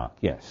 Gamble stock,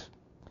 yes.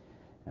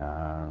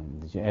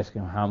 Did you ask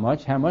him how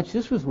much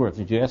this was worth?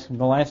 Did you ask him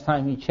the last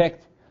time he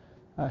checked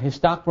his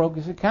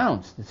stockbroker's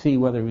accounts to see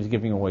whether he was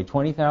giving away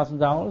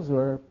 $20,000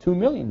 or $2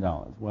 million?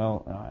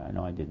 Well,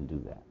 no, I didn't do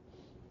that.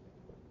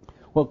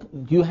 Well,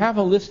 do you have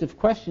a list of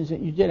questions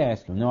that you did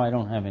ask him? No, I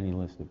don't have any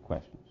list of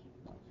questions.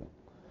 Okay.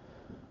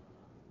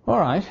 All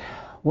right.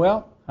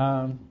 Well,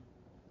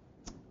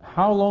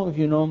 how long have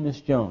you known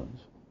Miss Jones?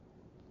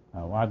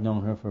 Well, I've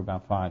known her for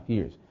about 5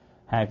 years.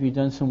 Have you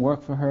done some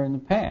work for her in the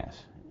past?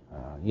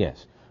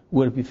 Yes.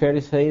 Would it be fair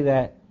to say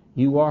that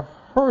you are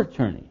her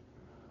attorney?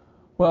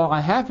 Well,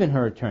 I have been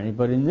her attorney,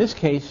 but in this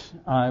case,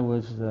 I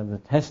was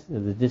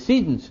the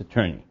decedent's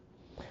attorney.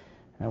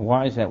 And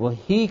why is that? Well,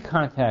 he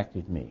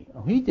contacted me.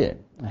 Oh, he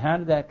did. How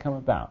did that come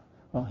about?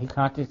 Well, he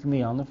contacted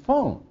me on the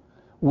phone.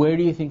 Where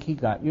do you think he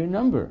got your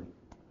number?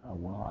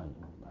 Well,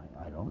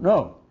 I don't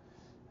know.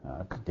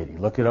 Did he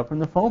look it up in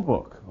the phone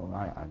book? Well,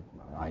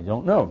 I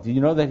don't know. Do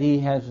you know that he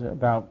has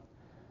about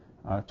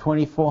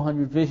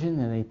 2400 vision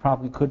and he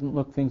probably couldn't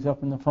look things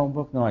up in the phone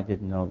book? No, I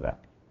didn't know that.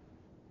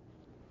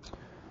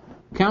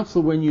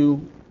 Counselor, when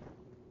you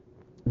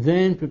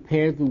then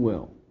prepared the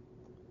will,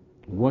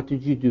 what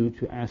did you do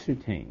to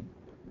ascertain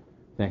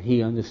that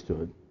he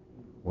understood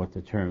what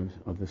the terms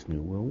of this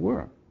new will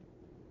were?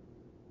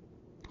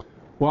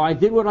 Well, I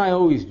did what I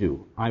always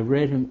do. I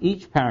read him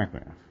each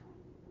paragraph,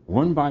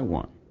 one by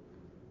one.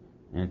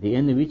 And at the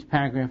end of each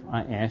paragraph,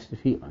 I asked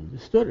if he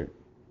understood it.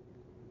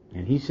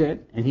 And he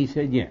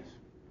said yes.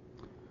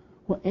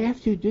 Well,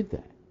 after you did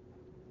that,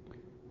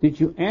 did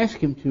you ask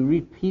him to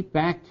repeat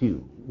back to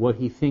you what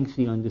he thinks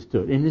he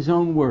understood in his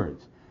own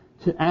words,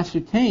 to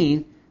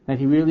ascertain that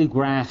he really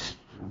grasped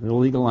the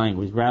legal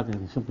language rather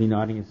than simply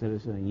nodding instead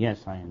of saying,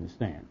 yes, I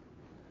understand?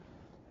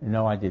 And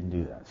no, I didn't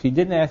do that. So you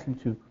didn't ask him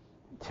to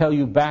tell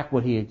you back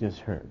what he had just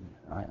heard.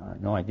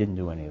 No, I didn't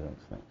do any of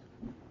those things.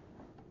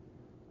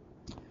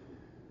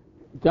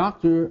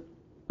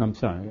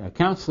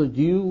 Counselor,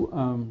 do you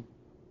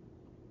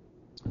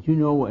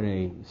know what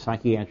a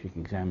psychiatric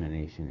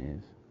examination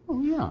is?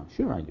 Oh, yeah,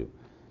 sure I do.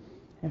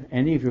 Have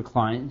any of your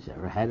clients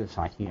ever had a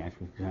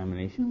psychiatric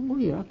examination? Well,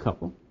 yeah, a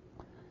couple.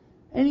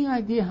 Any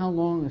idea how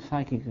long a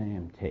psych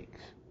exam takes?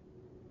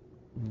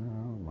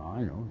 Well,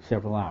 I know,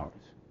 several hours.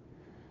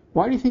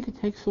 Why do you think it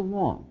takes so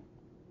long?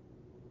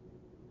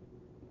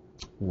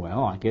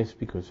 Well, I guess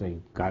because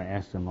they've got to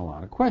ask them a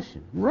lot of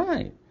questions.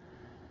 Right.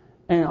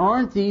 And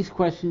aren't these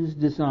questions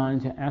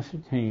designed to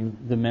ascertain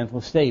the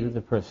mental state of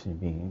the person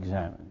being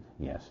examined?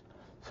 Yes.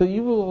 So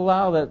you will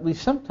allow that at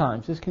least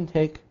sometimes this can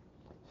take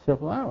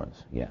several hours?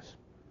 Yes.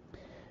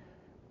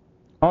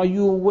 Are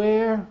you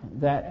aware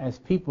that as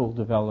people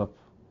develop,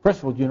 first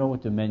of all, do you know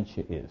what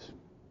dementia is?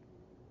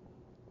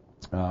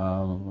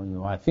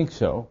 I think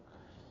so.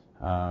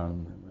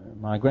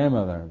 My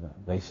grandmother,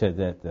 they said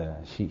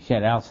that she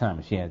had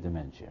Alzheimer's, she had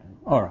dementia.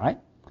 All right.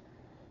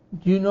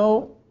 Do you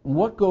know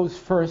what goes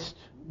first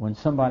when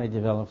somebody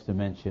develops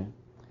dementia,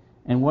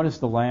 and what is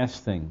the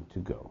last thing to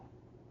go?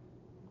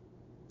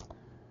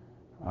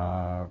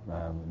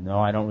 No,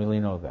 I don't really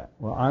know that.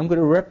 Well, I'm going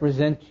to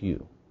represent to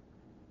you.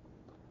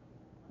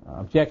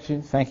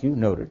 Objection, thank you,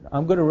 noted.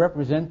 I'm going to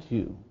represent to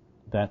you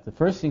that the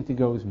first thing to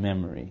go is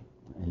memory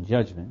and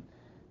judgment,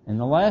 and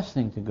the last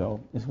thing to go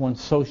is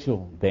one's social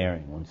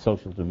bearing, one's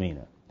social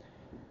demeanor.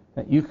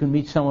 That you can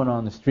meet someone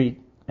on the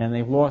street and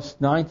they've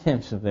lost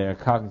 9/10 of their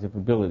cognitive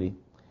ability,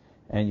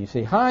 and you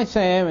say, "Hi,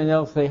 Sam," and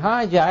they'll say,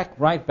 "Hi, Jack,"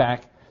 right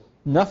back.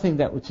 Nothing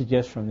that would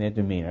suggest from their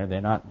demeanor.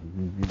 They're not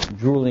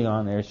drooling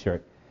on their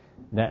shirt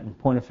that, in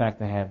point of fact,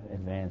 they have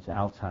advanced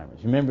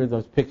Alzheimer's. Remember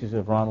those pictures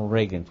of Ronald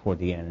Reagan toward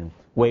the end and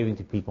waving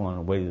to people on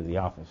the way to the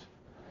office.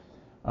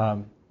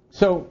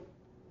 So,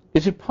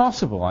 is it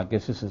possible, I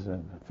guess this is,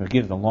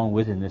 forgive the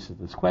long-windedness of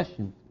this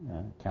question,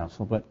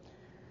 counsel, but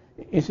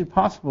is it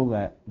possible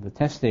that the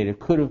testator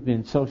could have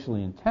been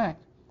socially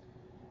intact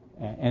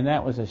and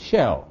that was a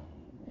shell?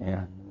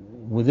 And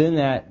within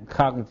that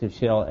cognitive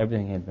shell,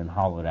 everything had been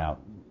hollowed out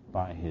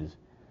by his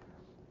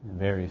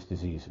various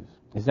diseases.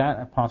 Is that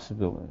a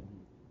possibility?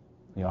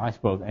 I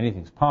suppose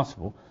anything's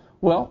possible.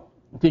 Well,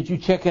 did you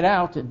check it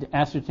out to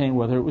ascertain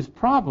whether it was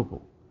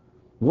probable?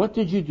 What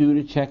did you do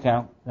to check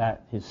out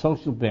that his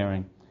social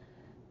bearing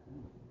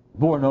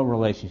bore no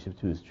relationship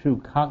to his true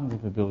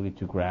cognitive ability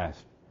to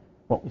grasp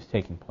what was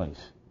taking place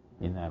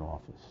in that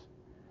office?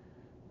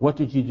 What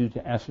did you do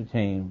to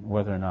ascertain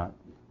whether or not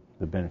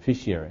the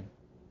beneficiary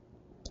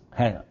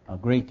had a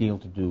great deal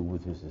to do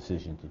with his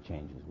decision to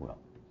change his will?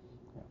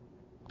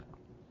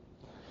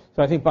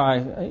 So I think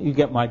you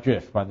get my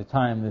drift. By the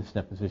time this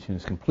deposition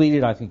is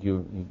completed, I think you're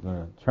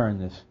going to turn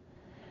this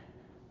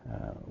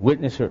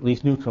witness, or at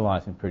least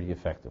neutralize him pretty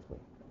effectively.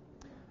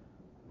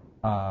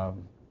 But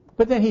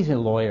then he's a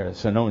lawyer,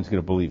 so no one's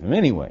going to believe him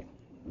anyway.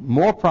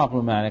 More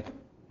problematic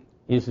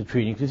is the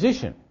treating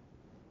physician.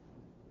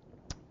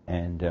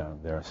 And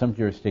there are some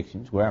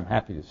jurisdictions where I'm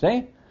happy to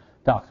say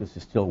doctors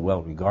are still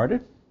well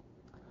regarded.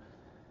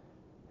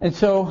 And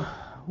so,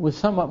 with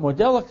somewhat more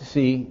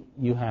delicacy,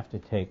 you have to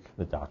take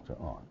the doctor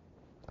on.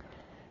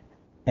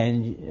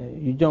 And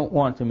you don't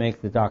want to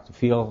make the doctor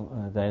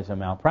feel there's a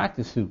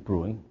malpractice suit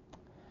brewing,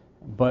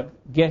 but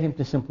get him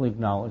to simply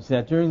acknowledge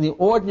that during the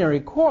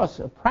ordinary course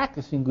of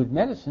practicing good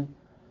medicine,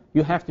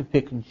 you have to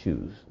pick and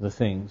choose the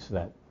things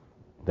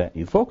that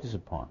you focus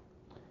upon.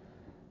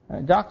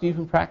 Doctor, you've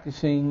been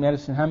practicing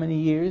medicine how many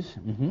years?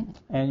 Mm-hmm.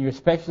 And your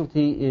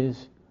specialty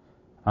is,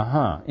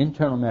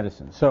 internal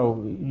medicine.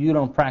 So you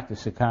don't practice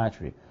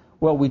psychiatry.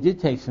 Well, we did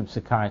take some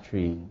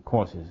psychiatry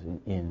courses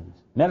in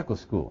medical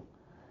school.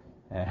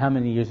 How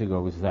many years ago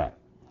was that?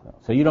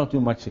 So you don't do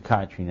much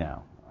psychiatry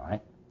now, all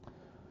right?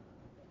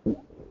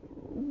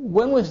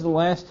 When was the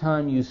last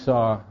time you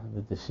saw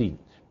the decedent?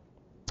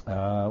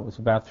 It was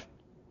about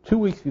 2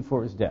 weeks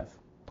before his death.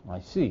 I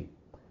see.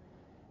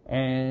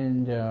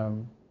 And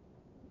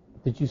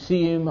did you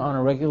see him on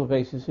a regular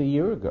basis a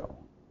year ago?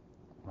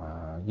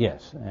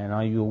 Yes. And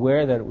are you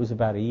aware that it was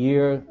about a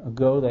year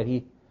ago that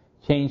he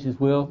changed his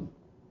will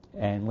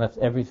and left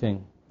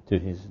everything to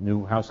his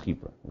new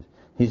housekeeper,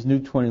 his new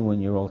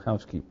 21-year-old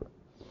housekeeper?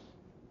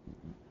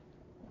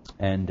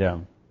 And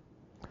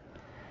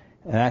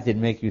that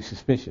didn't make you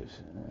suspicious.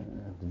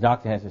 The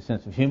doctor has a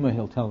sense of humor.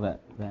 He'll tell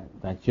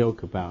that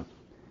joke about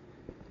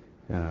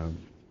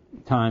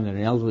time that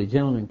an elderly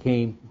gentleman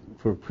came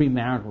for a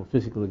premarital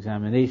physical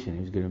examination.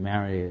 He was going to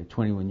marry a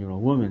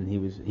 21-year-old woman. He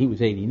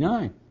was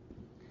 89.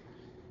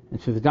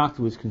 And so the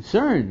doctor was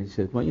concerned. He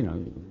said, well,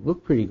 you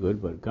look pretty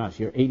good, but gosh,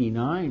 you're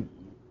 89.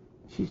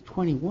 She's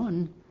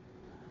 21.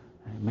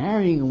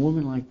 Marrying a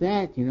woman like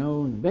that, in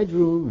the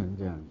bedroom, and,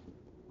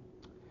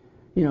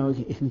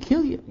 it can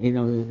kill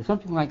you.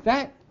 Something like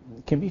that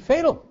can be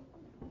fatal.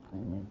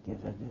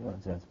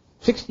 It's a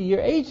 60-year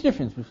age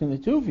difference between the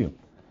two of you.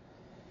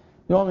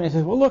 The old man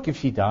says, well, look, if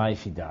she dies,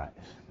 she dies.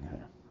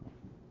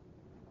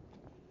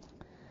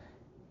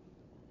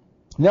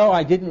 No,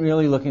 I didn't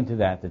really look into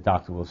that, the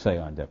doctor will say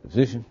on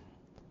deposition.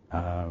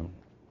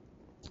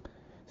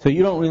 So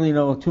you don't really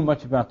know too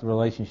much about the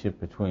relationship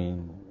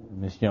between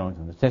Miss Jones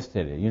and the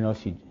testator.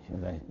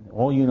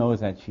 All you know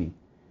is that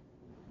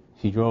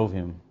she drove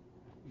him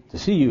to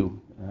see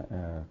you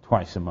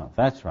twice a month.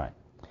 That's right.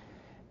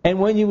 And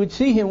when you would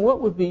see him, what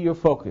would be your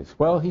focus?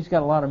 Well, he's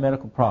got a lot of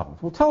medical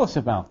problems. Well, tell us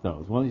about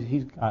those. Well,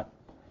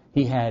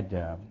 he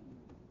had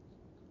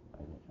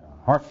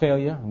heart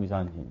failure. He was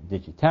on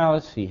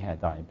digitalis. He had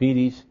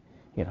diabetes.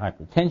 He had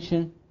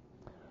hypertension.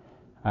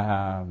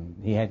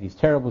 He had these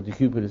terrible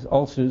decubitus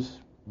ulcers.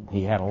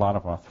 He had a lot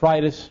of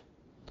arthritis.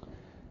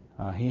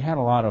 He had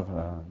a lot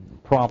of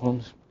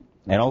problems,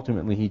 and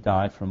ultimately he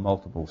died from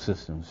multiple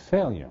systems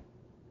failure.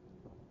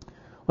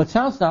 Well, it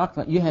sounds, Doc,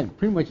 like you had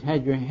pretty much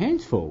had your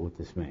hands full with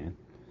this man.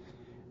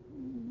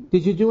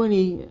 Did you do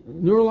any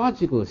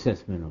neurological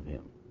assessment of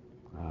him?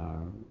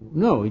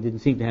 No, he didn't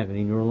seem to have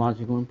any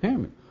neurological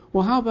impairment.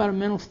 Well, how about a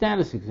mental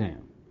status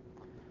exam?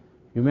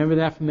 You remember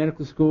that from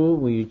medical school,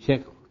 where you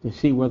check to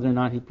see whether or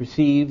not he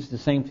perceives the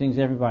same things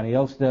everybody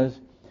else does?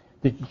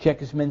 Did you check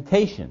his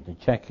mentation, to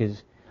check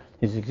his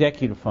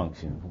executive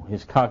function,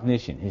 his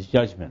cognition, his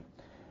judgment?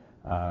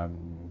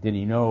 Did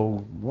he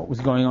know what was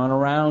going on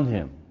around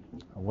him?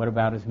 What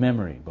about his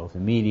memory, both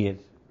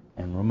immediate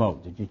and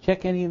remote? Did you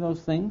check any of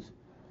those things?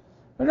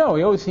 Well, no,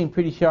 he always seemed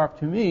pretty sharp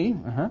to me.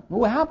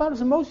 Well, how about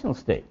his emotional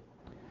state?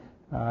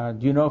 Do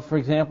you know, for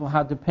example,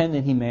 how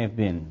dependent he may have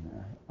been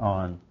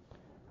on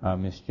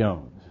Miss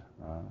Jones?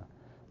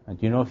 Do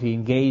you know if he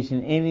engaged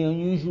in any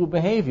unusual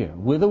behavior,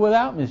 with or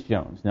without Miss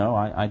Jones? No,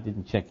 I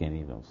didn't check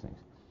any of those things.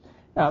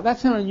 Now,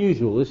 that's not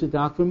unusual, is it,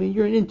 Doctor? I mean,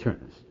 you're an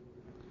internist.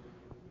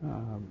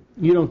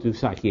 You don't do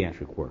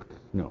psychiatric work,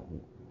 no.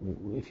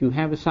 If you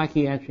have a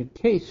psychiatric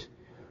case,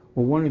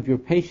 or one of your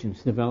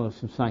patients develops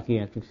some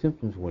psychiatric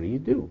symptoms, what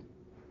do?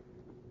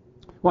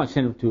 Well, I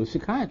send him to a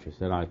psychiatrist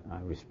that I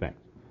respect.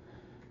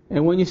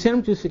 And when you send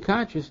him to a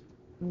psychiatrist,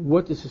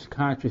 what does a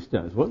psychiatrist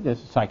do? Well,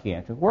 there's a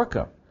psychiatric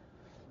workup.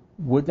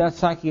 Would that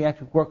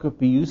psychiatric workup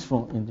be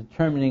useful in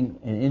determining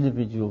an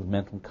individual's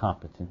mental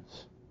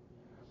competence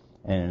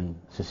and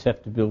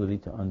susceptibility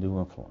to undue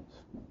influence?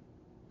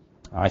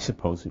 I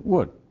suppose it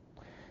would.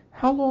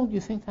 How long do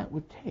you think that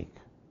would take?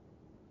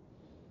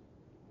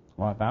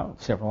 Well,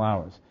 about several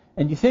hours.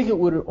 And you think it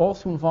would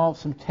also involve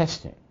some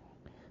testing,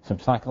 some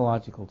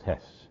psychological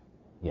tests?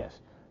 Yes.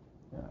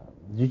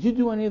 Did you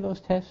do any of those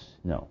tests?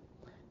 No.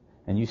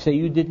 And you say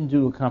you didn't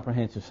do a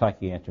comprehensive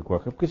psychiatric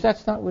workup because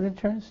that's not what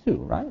internists do,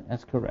 right?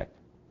 That's correct.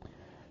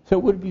 So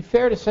would it be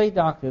fair to say,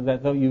 doctor,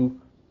 that though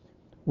you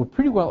were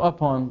pretty well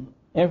up on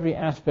every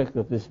aspect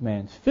of this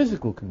man's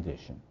physical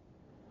condition,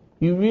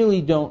 you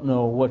really don't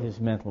know what his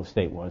mental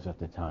state was at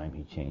the time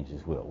he changed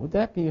his will? Would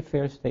that be a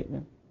fair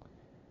statement?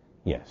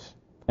 Yes.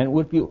 And it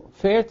would be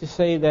fair to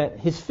say that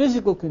his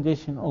physical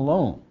condition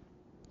alone,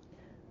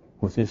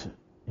 with this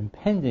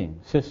impending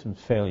systems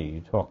failure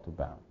you talked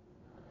about,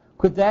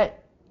 could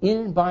that in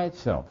and by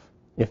itself,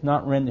 if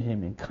not render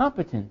him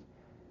incompetent,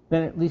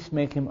 then at least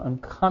make him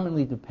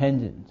uncommonly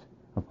dependent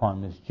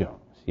upon Miss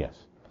Jones? Yes.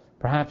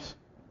 Perhaps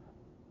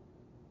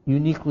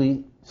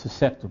uniquely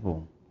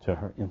susceptible to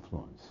her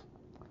influence.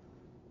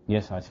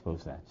 Yes, I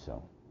suppose that's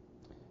so.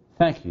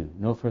 Thank you.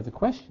 No further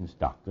questions,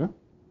 doctor.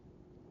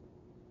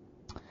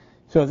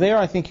 So there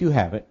I think you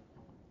have it.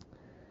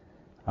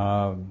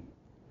 An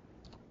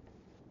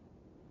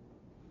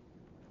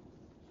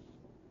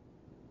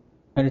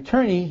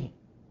attorney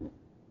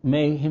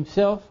may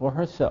himself or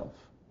herself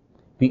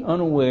be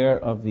unaware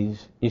of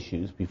these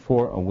issues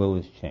before a will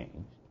is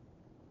changed,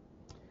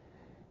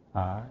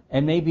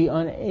 and may be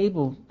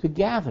unable to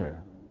gather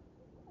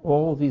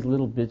all these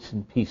little bits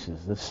and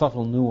pieces, the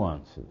subtle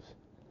nuances,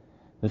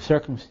 the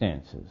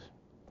circumstances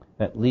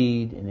that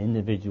lead an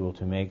individual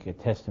to make a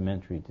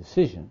testamentary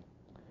decision.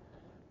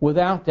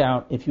 Without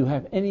doubt, if you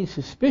have any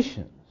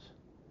suspicions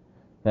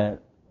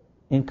that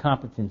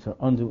incompetence or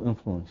undue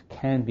influence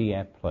can be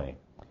at play,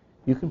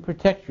 you can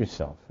protect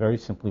yourself very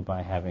simply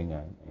by having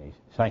a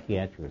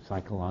psychiatric or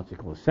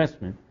psychological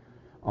assessment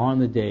on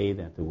the day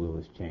that the will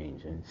is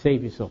changed, and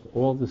save yourself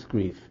all this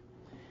grief,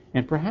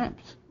 and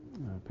perhaps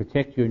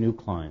protect your new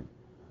client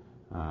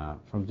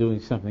from doing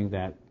something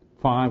that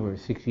 5 or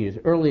 6 years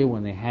earlier,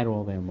 when they had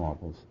all their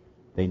marbles,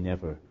 they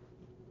never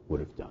would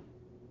have done.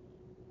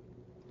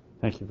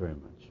 Thank you very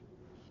much.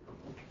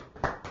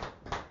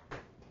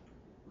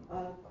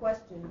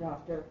 Question,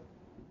 doctor.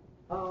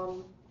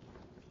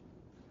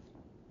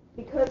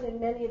 Because in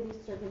many of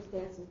these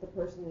circumstances the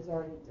person is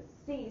already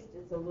deceased,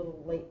 it's a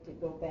little late to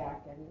go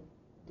back and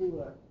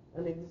do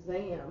an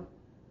exam.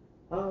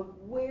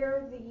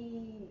 Where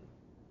the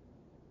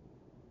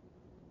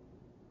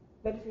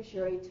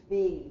beneficiary to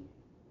be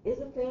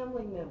is a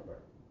family member,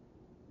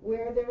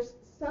 where there's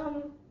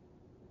some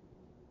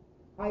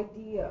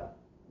idea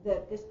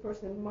that this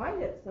person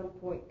might at some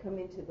point come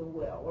into the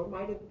will, or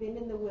might have been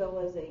in the will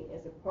as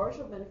a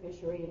partial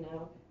beneficiary, and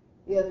now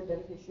the other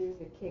beneficiaries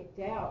are kicked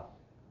out.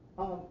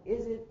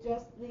 Is it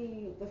just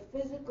the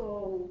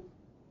physical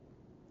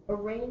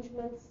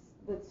arrangements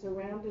that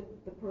surrounded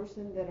the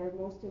person that are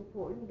most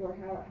important, or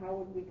how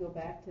would we go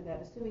back to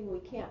that, assuming we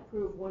can't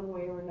prove one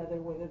way or another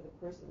whether the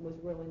person was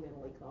really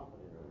mentally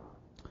competent or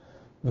not?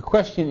 The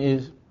question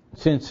is,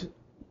 since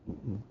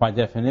by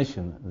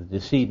definition the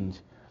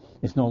decedent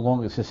is no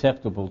longer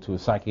susceptible to a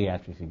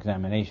psychiatric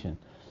examination,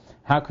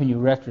 how can you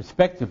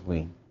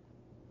retrospectively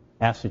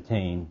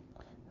ascertain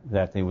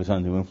that there was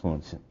undue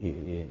influence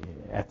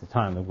at the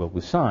time the will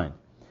was signed?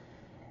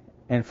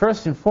 And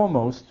first and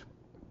foremost,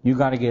 you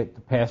got to get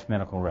the past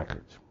medical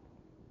records.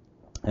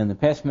 And the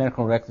past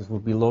medical records will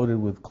be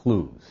loaded with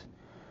clues.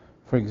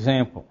 For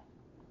example,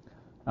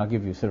 I'll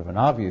give you sort of an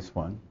obvious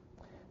one,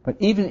 but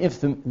even if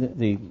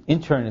the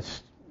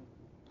internist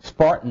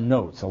Spartan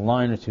notes, a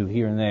line or two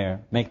here and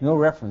there, make no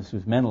reference to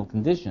his mental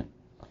condition,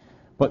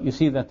 but you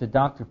see that the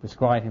doctor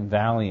prescribed him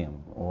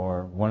Valium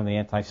or one of the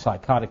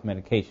antipsychotic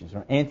medications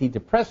or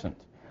antidepressant,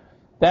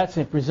 that's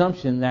a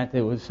presumption that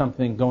there was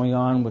something going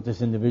on with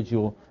this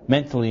individual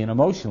mentally and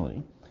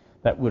emotionally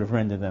that would have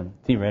rendered them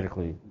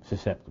theoretically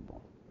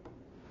susceptible.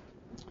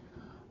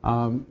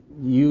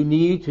 You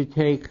need to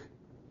take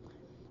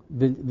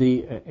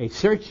a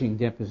searching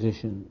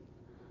deposition,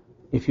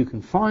 if you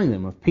can find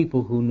them, of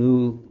people who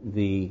knew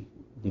the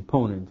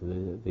deponent,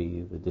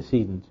 the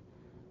decedent,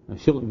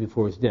 shortly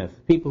before his death,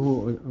 people who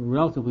were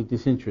relatively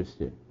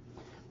disinterested,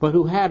 but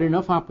who had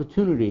enough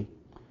opportunity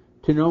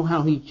to know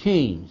how he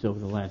changed over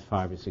the last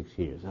 5 or 6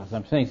 years. As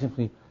I'm saying,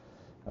 simply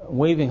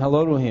waving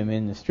hello to him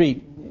in the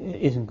street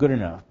isn't good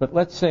enough. But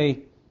let's say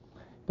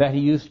that he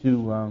used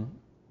to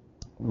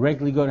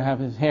regularly go to have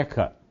his hair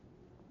cut.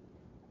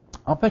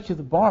 I'll bet you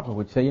the barber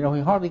would say, he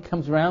hardly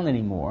comes around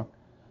anymore.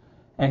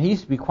 And he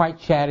used to be quite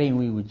chatty, and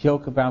we would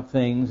joke about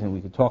things, and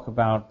we could talk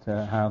about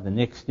how the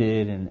Knicks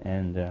did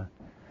and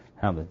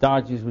how the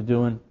Dodgers were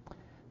doing.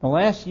 The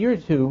last year or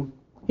two,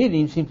 he didn't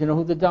even seem to know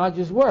who the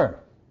Dodgers were.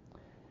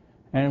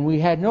 And we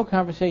had no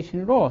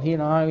conversation at all. He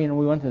and I,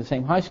 we went to the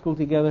same high school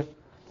together,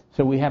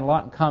 so we had a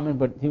lot in common,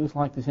 but he was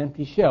like this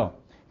empty shell.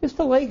 Just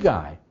a lay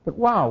guy. But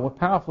wow, what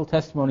powerful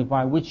testimony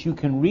by which you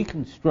can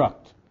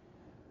reconstruct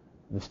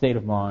the state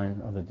of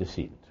mind of the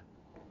decedent.